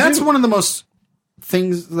I want to do. That's one of the most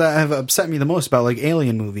things that have upset me the most about like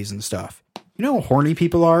alien movies and stuff. You know how horny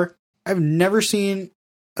people are? I've never seen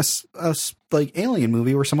a like alien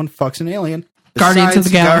movie where someone fucks an alien. Guardians of the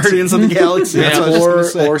besides Galaxy. Guardians of the Galaxy. That's what I was just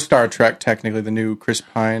gonna say. or Star Trek, technically the new Chris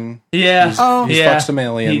Pine. Yeah. He's yeah. fucked some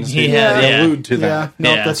aliens. He They has, yeah. allude to yeah, that.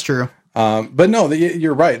 no, Yeah. that's true. But no,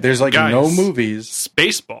 you're right. There's like Guys. no movies.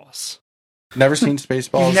 Spaceballs. Never seen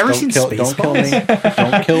Spaceballs. You've never don't seen kill, Don't kill me.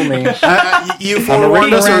 Don't kill me. You I'm a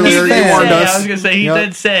forewarned us Rick earlier. Moranis You fan. warned I us. was gonna say he Yep.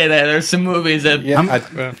 did say that there's some movies that Yeah,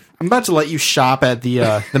 I'm about to let you shop at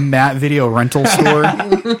the Matt Video rental store.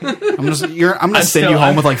 I'm gonna send you still-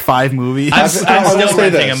 home with like 5 movies. I'm I still will say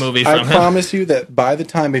renting this. a movie I from him. promise you that by the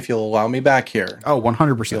time, if you'll allow me back here, Oh, if you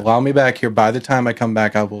 100%. allow me back here, by the time I come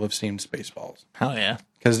back, I will have seen Spaceballs. Hell yeah.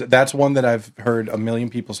 Because that's one that I've heard a million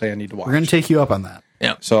people say I need to watch. We're gonna take you up on that.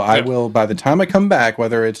 So I will, by the time I come back,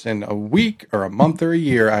 whether it's in a week or a month or a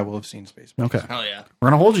year, I will have seen Spaceballs. Okay, Hell yeah. we're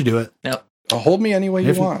gonna hold you to it. Yep. Hold me any way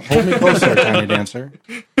you want. Hold me closer, Tiny Dancer.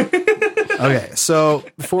 Okay, so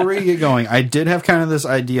before we get going, I did have kind of this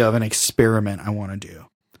idea of an experiment I want to do.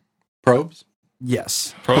 Probes?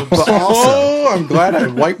 Yes, Probes. but also, Oh, I'm glad I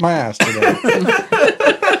wiped my ass today.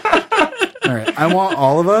 all right, I want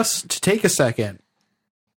all of us to take a second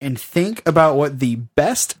and think about what the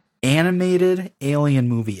best animated alien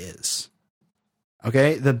movie is.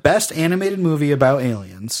 Okay, the best animated movie about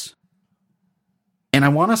aliens. And I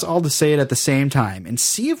want us all to say it at the same time and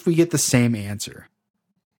see if we get the same answer.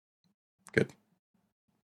 Good.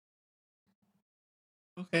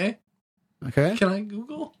 Okay. Okay? Can I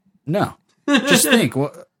Google? No. Just think.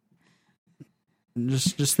 What?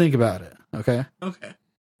 Just think about it. Okay? Okay.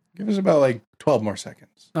 Give us about like 12 more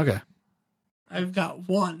seconds. Okay. I've got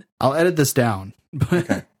one. I'll edit this down.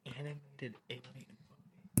 Okay. Animated alien.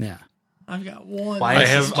 Yeah. I've got one. Why I is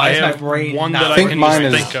have my I have brain one not that I I think can mine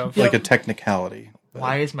even is think of. like a technicality. but-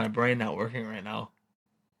 Why is my brain not working right now?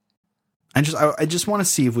 I just want to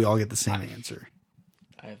see if we all get the same answer.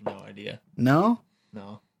 I have no idea. No?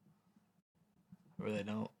 No. I really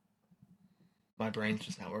don't. My brain's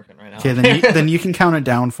just not working right now. Okay, then you can count it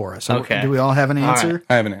down for us. Okay. Do we all have an All answer? right.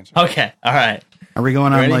 I have an answer. Okay. All right. Are we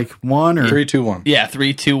going on Ready? like 1 or 3, 2, 1. Yeah.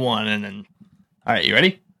 3, 2, 1, and then. All right. You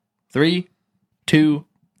ready? 3, 2,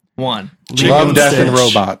 1. Love, Death, and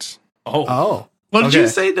Stitch. Robots. Oh. Oh. What did Okay. you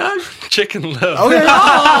say, Doug? Chicken Little. Okay.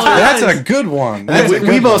 That's a good one. That's a we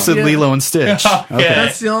good both one. said Yeah. Lilo and Stitch. Okay. Okay.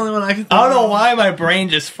 That's the only one I can think I don't know of. why my brain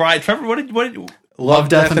just fried. Trevor, what did Love,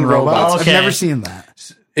 Death, and Robots. Okay. I've never seen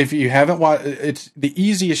that. If you haven't watched, it's the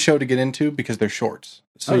easiest show to get into because they're shorts.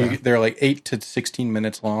 So Okay. they're like 8 to 16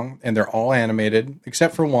 minutes long, and they're all animated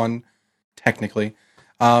except for one, technically.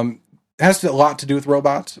 It has a lot to do with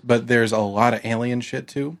robots, but there's a lot of alien shit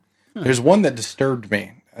too. There's one that disturbed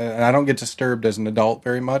me, and I don't get disturbed as an adult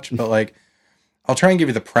very much, but like, I'll try and give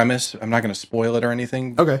you the premise. I'm not going to spoil it or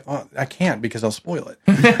anything. Okay. I can't because I'll spoil it.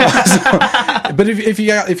 But if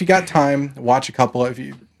you got time, watch a couple. If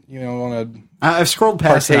you want to I've scrolled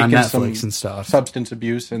past it on partake in some Netflix and stuff. substance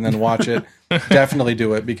abuse and then watch it, definitely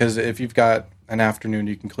do it, because if you've got an afternoon,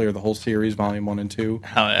 you can clear the whole series, volume 1 and 2.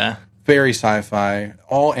 Hell yeah. Very sci-fi,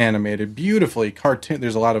 all animated, beautifully cartoon.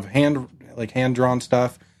 There's a lot of hand drawn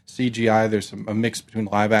stuff, CGI. There's a mix between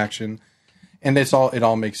live action, and it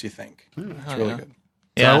all makes you think. It's really good.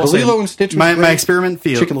 Yeah. The Lilo and Stitch. Was My great. experiment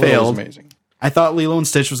Chicken Little failed. was amazing, I thought Lilo and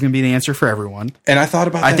Stitch was going to be the answer for everyone. and I thought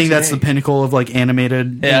about. I that think that's the today. pinnacle of like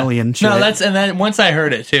animated Yeah. alien shit. No, and then once I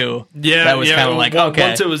heard it too, Yeah, that was yeah, kind of like, okay.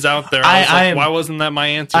 Once it was out there, I was I like, am- why wasn't that my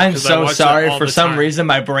answer? I'm 'Cause I so watch it sorry. all For the some time. reason,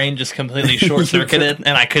 my brain just completely short circuited,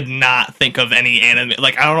 and I could not think of any anime.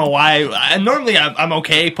 Like, I don't know why. Normally, I'm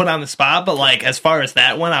okay put on the spot, but like as far as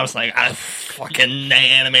that one, I was like, fucking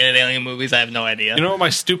animated alien movies. I have no idea. You know what my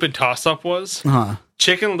stupid toss up was? Huh.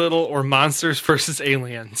 Chicken Little or Monsters versus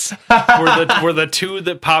Aliens were the two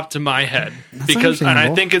that popped to my head and I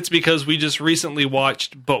understandable. think it's because we just recently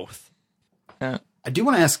watched both. I do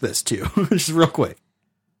want to ask this too, just real quick.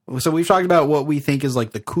 So we've talked about what we think is like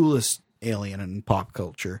the coolest alien in pop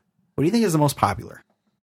culture. What do you think is the most popular?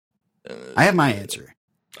 I have my answer.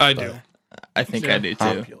 I do. I think I do too.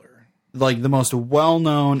 popular. Like the most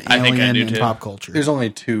well-known I think I alien do, in too. pop culture. There's only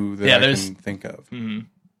 2 that Yeah, I there's- can think of. Mhm.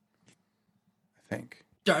 I think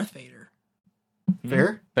Darth Vader.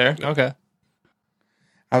 Fair? Fair. Okay.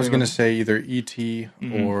 I was going to say either E.T.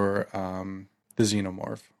 Mhm. or the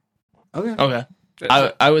Xenomorph. Okay. Okay.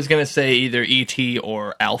 I was gonna say either E.T.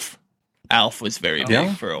 or Alf. Alf was very big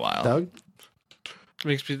Yeah. for a while. Doug?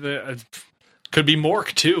 Makes me could be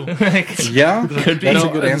Mork too. Yeah, Could be. That's No,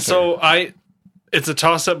 a good and answer. so it's a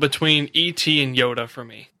toss up between E.T. and Yoda for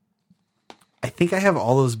me. I think I have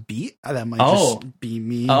all those beat. That might Oh. just be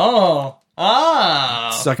me Oh.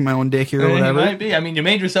 sucking my own dick here or It whatever. might be. I mean, you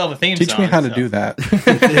made yourself a theme Teach song. me how to so- do that.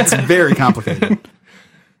 It's very complicated.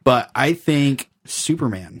 But I think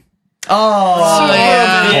Superman. Oh,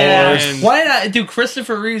 yeah. yeah. Why not? Dude,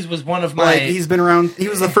 Christopher Reeves was one of my. Like he's been around. He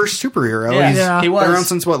was the first superhero. yeah, He's Yeah. he been around was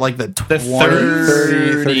since what, like the the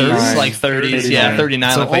 20s? 30s, like 30s, yeah,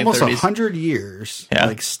 39, So like late almost 30s. 100 years. Yeah.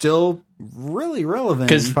 Like still really relevant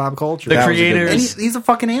 'Cause in pop culture. the That was a good and creators. he's a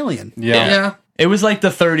fucking alien. Yeah. Yeah. It was like the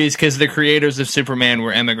 30s because the creators of Superman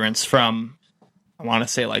were immigrants from, I want to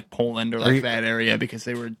say like Poland or like you- that area because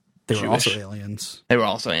they were They were Jewish. also aliens. They were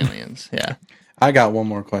also aliens. Yeah. I got one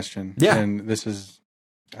more question. Yeah. And this is,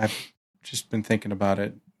 I've just been thinking about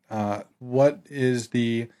it. What is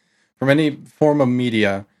from any form of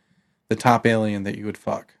media, the top alien that you would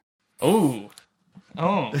fuck? Oh.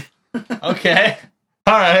 Okay.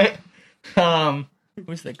 All right.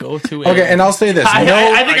 Who's the go-to? Okay, and I'll say this. I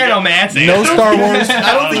think I know Mancy. No Star Wars.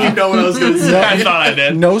 I don't think you know what I was going to say. I thought I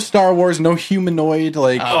did. No Star Wars, no humanoid,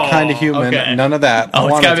 like kind of human, okay. none of that. Oh,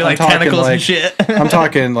 it's gotta be like tentacles and shit. I'm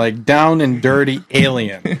talking like down and dirty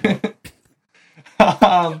alien. Baby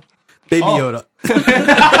Yoda.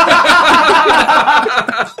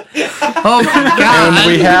 Oh my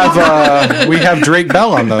god! And we have Drake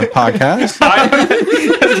Bell on the podcast. I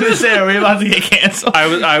was gonna say, are we about to get canceled?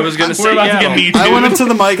 I was gonna say We're about to get Yaddle. me too. I went up to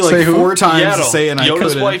the mic like Say who? 4 times to Yaddle. say it, and I Yoda's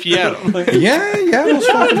couldn't. wife Yaddle. Yeah, it was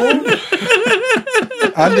fun.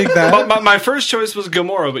 I dig that. But my first choice was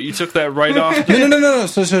Gamora, but you took that right off. No.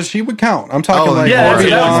 So she would count. I'm talking Oh, like Yeah, Gamora.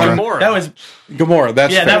 that was Gamora. That was Gamora.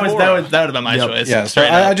 That's yeah. fair. That would have been my Yep. choice. Yeah. So Straight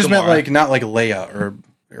I up, just meant Gamora. like not like Leia or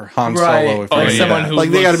Han Right. Solo. If Or you're into someone that. who- Like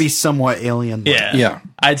they looks- got to be somewhat alien. Yeah. Yeah.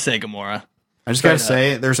 I'd say Gamora. I just gotta Straight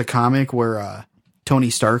say, there's a comic where Tony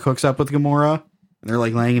Stark hooks up with Gamora, and they're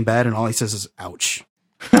like laying in bed, and all he says is "ouch."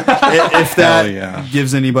 If that Hell yeah.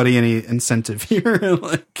 gives anybody any incentive here,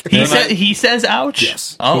 like, He says ouch.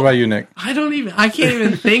 Yes. What Oh, about you, Nick? I can't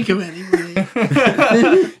even think of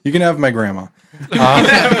anybody. You can have my grandma.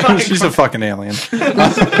 She's a fucking alien. Just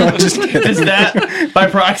kidding. does that by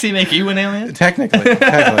proxy make you an alien? Technically,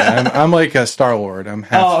 I'm like a Star Lord. I'm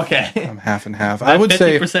half. Oh, okay. I'm half and half. I would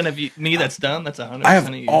say 50% of me that's done. That's 100% I have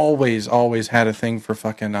of you. always had a thing for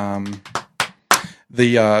fucking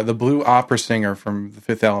the blue opera singer from The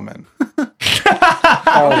Fifth Element.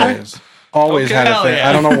 always Okay, had a hell thing. yeah.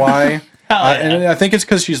 I don't know why. Hell yeah. And I think it's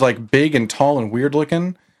because she's like big and tall and weird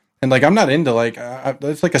looking. And like I'm not into like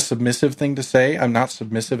it's like a submissive thing to say. I'm not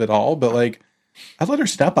submissive at all, but like I'd let her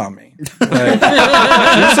step on me. Like,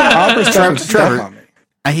 do some opera stuff and step Trevor. on me.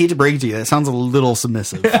 I hate to break it to you, that sounds a little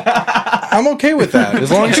submissive. I'm okay with that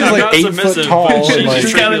as long as she's I'm like not 8 foot submissive, tall. but And, she's like,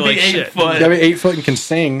 She's treat gotta me be like 8 shit. foot. you gotta be 8 foot and can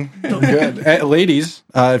sing. Good. Ladies,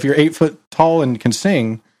 if you're 8 foot tall and can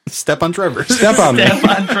sing, Step on Trevor. step on me. Step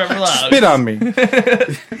on Trevor Loud. Spit on me.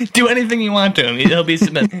 Do anything you want to him. He'll be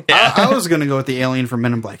submissive. Yeah. I was gonna go with the alien from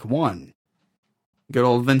Men in Black 1. Good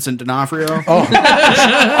old Vincent D'Onofrio. Oh,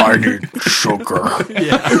 I need sugar.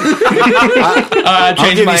 I'll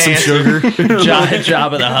Change give my you some answer. sugar.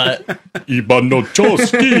 Job of the Hut. Iba no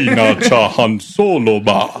choski na cha Han Solo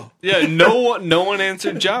ba. Yeah, no one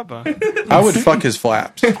answered Jabba. I would fuck his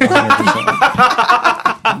flaps.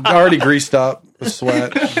 100%. Already greased up with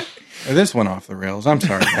sweat. This went off the rails. I'm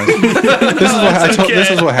sorry, guys. This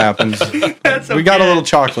is what happens. We got a little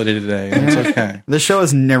chocolatey today. It's okay. This show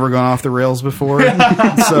has never gone off the rails before,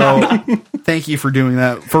 so thank you for doing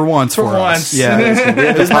that for once. For once. us. Yeah,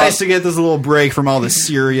 it was nice to get this little break from all the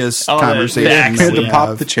serious All the conversations. facts. We had we to pop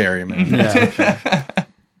have. the cherry, man. Yeah.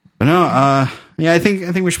 But no, yeah, I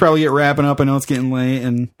think we should probably get wrapping up. I know it's getting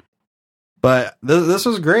late, but this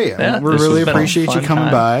was great. Yeah, we this really has been a appreciate you fun coming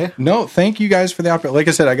time. by. No, thank you guys for the opportunity. Like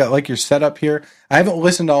I said, I got like your setup here. I haven't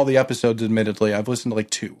listened to all the episodes, admittedly. I've listened to like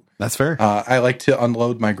 2. That's fair. I like to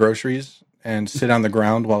unload my groceries and sit on the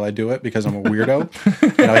ground while I do it because I'm a weirdo.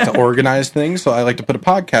 And I like to organize things. So I like to put a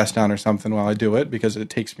podcast on or something while I do it because it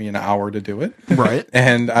takes me an hour to do it. Right.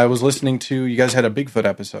 And I was listening to, you guys had a Bigfoot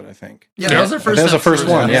episode, I think. Yeah, that was our first. That was the first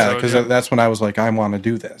one, yeah, episode, because yeah. that's when I was like, I want to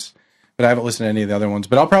do this. But I haven't listened to any of the other ones.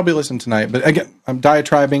 But I'll probably listen tonight. But again, I'm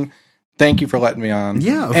diatribing. Thank you for letting me on.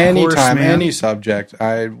 Yeah, of anytime, course, man. any subject.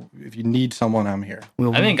 If you need someone, I'm here.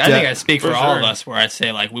 We'll I think I speak for For all of sure. us where I'd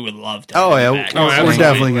say like we would love to. Oh have yeah, you back. we're absolutely.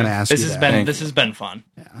 definitely going to ask This you has that. been Thank this has been fun.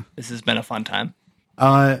 Yeah, this has been a fun time.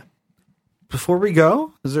 Before we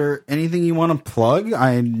go, is there anything you want to plug?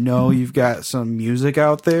 I know you've got some music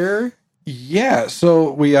out there. Yeah,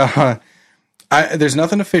 so we there's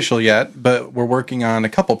nothing official yet, but we're working on a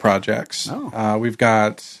couple projects. Oh. We've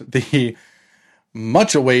got the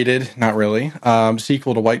much awaited, not really,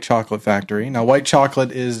 sequel to White Chocolate Factory. Now, White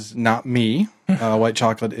Chocolate is not me. White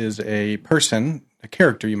Chocolate is a person, a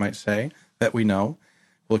character, you might say, that we know.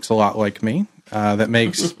 Looks a lot like me. That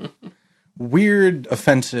makes weird,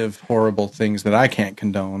 offensive, horrible things that I can't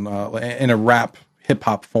condone in a rap hip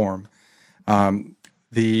hop form.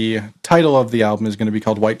 The title of the album is going to be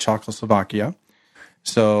called White Czechoslovakia.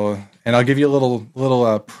 So, and I'll give you a little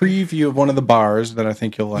preview of one of the bars that I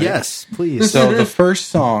think you'll like. Yes, please. So the first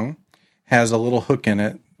song has a little hook in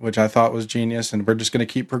it, which I thought was genius, and we're just going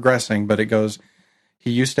to keep progressing. But it goes, "He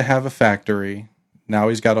used to have a factory, now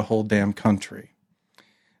he's got a whole damn country."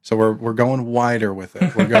 So we're going wider with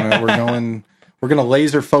it. We're gonna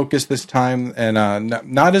laser focus this time, and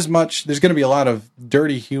not as much. There's going to be a lot of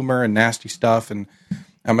dirty humor and nasty stuff, and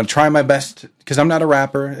I'm going to try my best because I'm not a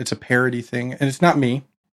rapper. It's a parody thing, and it's not me.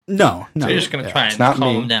 no. So you're just gonna try and It's not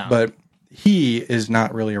calm me, him down. but he is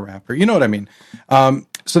not really a rapper. You know what I mean?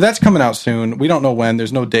 So that's coming out soon. We don't know when.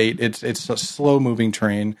 There's no date. It's a slow moving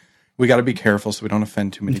train. We got to be careful so we don't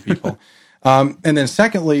offend too many people. And then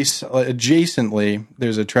secondly, adjacently,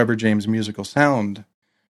 there's a Trevor James Musical Sound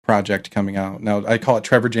project coming out. Now, I call it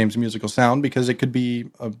Trevor James Musical Sound because it could be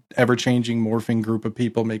a ever-changing, morphing group of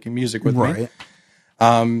people making music with me. Right.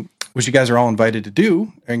 which you guys are all invited to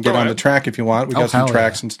do, and get on the track if you want. We got some hell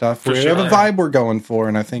tracks and stuff. We have a vibe we're going for,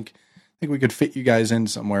 and I think we could fit you guys in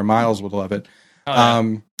somewhere. Miles would love it.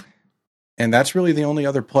 And that's really the only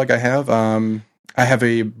other plug I have. I have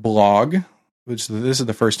a blog, which this is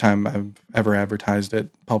the first time I've ever advertised it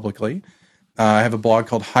publicly. I have a blog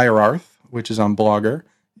called Hierarth, which is on Blogger.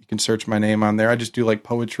 You can search my name on there. I just do like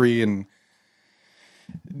poetry and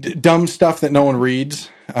dumb stuff that no one reads,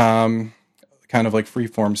 kind of like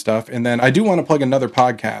freeform stuff. And then I do want to plug another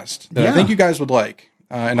podcast that I think you guys would like.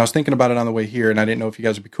 And I was thinking about it on the way here, and I didn't know if you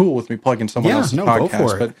guys would be cool with me plugging someone else's podcast. Go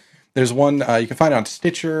for it. But there's one you can find it on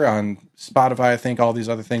Stitcher, on Spotify, I think, all these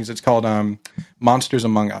other things. It's called Monsters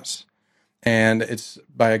Among Us. And it's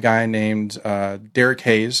by a guy named Derek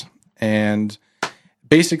Hayes. And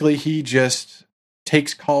basically he just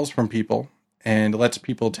takes calls from people and lets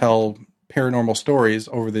people tell paranormal stories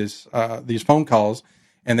over these phone calls.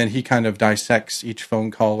 And then he kind of dissects each phone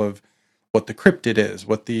call of what the cryptid is,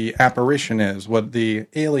 what the apparition is, what the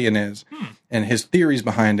alien is, and his theories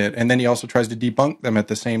behind it. And then he also tries to debunk them at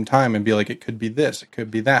the same time and be like, it could be this, it could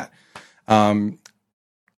be that.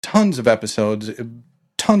 Tons of episodes,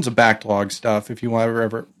 tons of backlog stuff if you are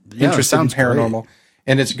ever interested in paranormal. Great.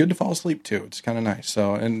 And it's good to fall asleep to. It's kind of nice.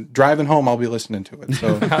 So, and driving home, I'll be listening to it.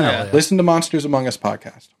 So listen to Monsters Among Us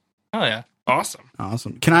podcast. Oh, yeah.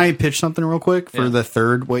 Awesome. Can I pitch something real quick for the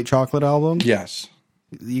third White Chocolate album? Yes.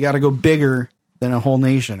 You got to go bigger than a whole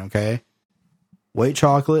nation, okay? White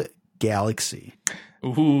Chocolate Galaxy.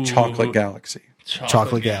 Ooh. Chocolate Galaxy.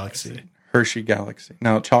 Chocolate Galaxy. Hershey Galaxy.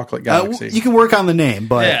 No, Chocolate Galaxy. You can work on the name,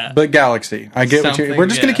 but Galaxy. I get what you're. We're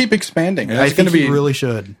just going to keep expanding. I think you really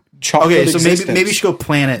should. Okay, so maybe you should go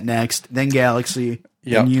Planet next, then Galaxy,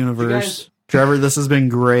 then Universe. Trevor, this has been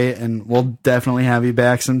great, and we'll definitely have you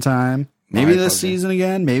back sometime. Maybe this season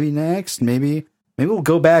again, maybe next, maybe we'll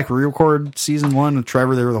go back, re-record season 1 with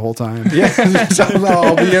Trevor there the whole time. Yeah,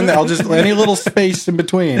 I'll be in there. I'll just any little space in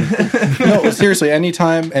between. No, seriously,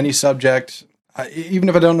 anytime, any subject, even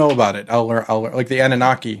if I don't know about it, I'll learn. Like the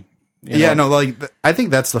Anunnaki. I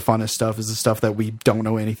think that's the funnest stuff. Is the stuff that we don't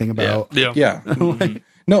know anything about. Yeah.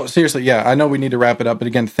 No, seriously, I know we need to wrap it up, but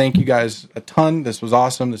again, thank you guys a ton. This was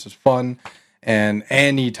awesome. This was fun. And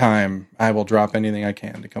anytime I will drop anything I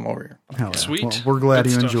can to come over here. Hell yeah. Sweet. Well, we're glad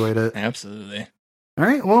you enjoyed it. Absolutely. All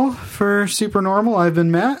right. Well, for Supernormal, I've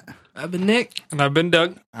been Matt. I've been Nick. And I've been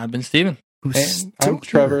Doug. I've been Steven. And I'm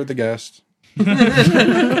Trevor, the guest.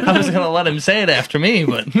 I was going to let him say it after me,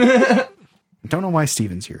 but I don't know why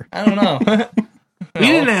Steven's here. I don't know. We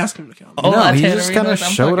didn't ask him to come. No, he just kind of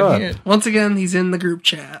showed up. Here. Once again, he's in the group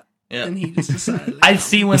chat. Yeah. And he just decided. I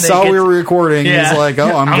see when he saw we were recording. Yeah. He's like,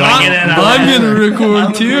 "Oh, I'm gonna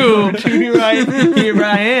record too." Here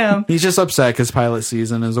I am. He's just upset because pilot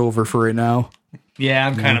season is over for right now. Yeah,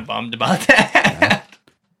 I'm kind of bummed about that.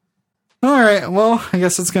 All right, well, I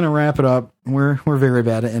guess it's gonna wrap it up. We're very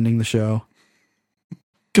bad at ending the show.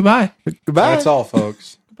 Goodbye. Goodbye. That's all,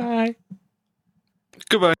 folks. Bye.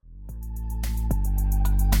 Goodbye.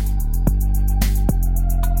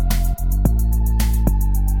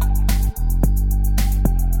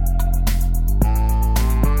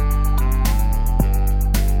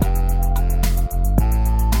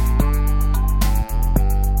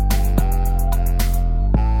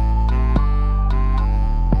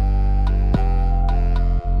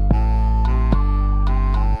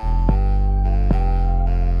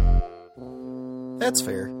 That's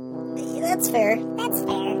fair. That's fair. That's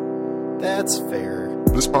fair. That's fair.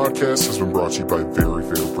 This podcast has been brought to you by Very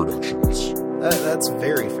Fair Productions. That's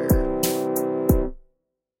very fair.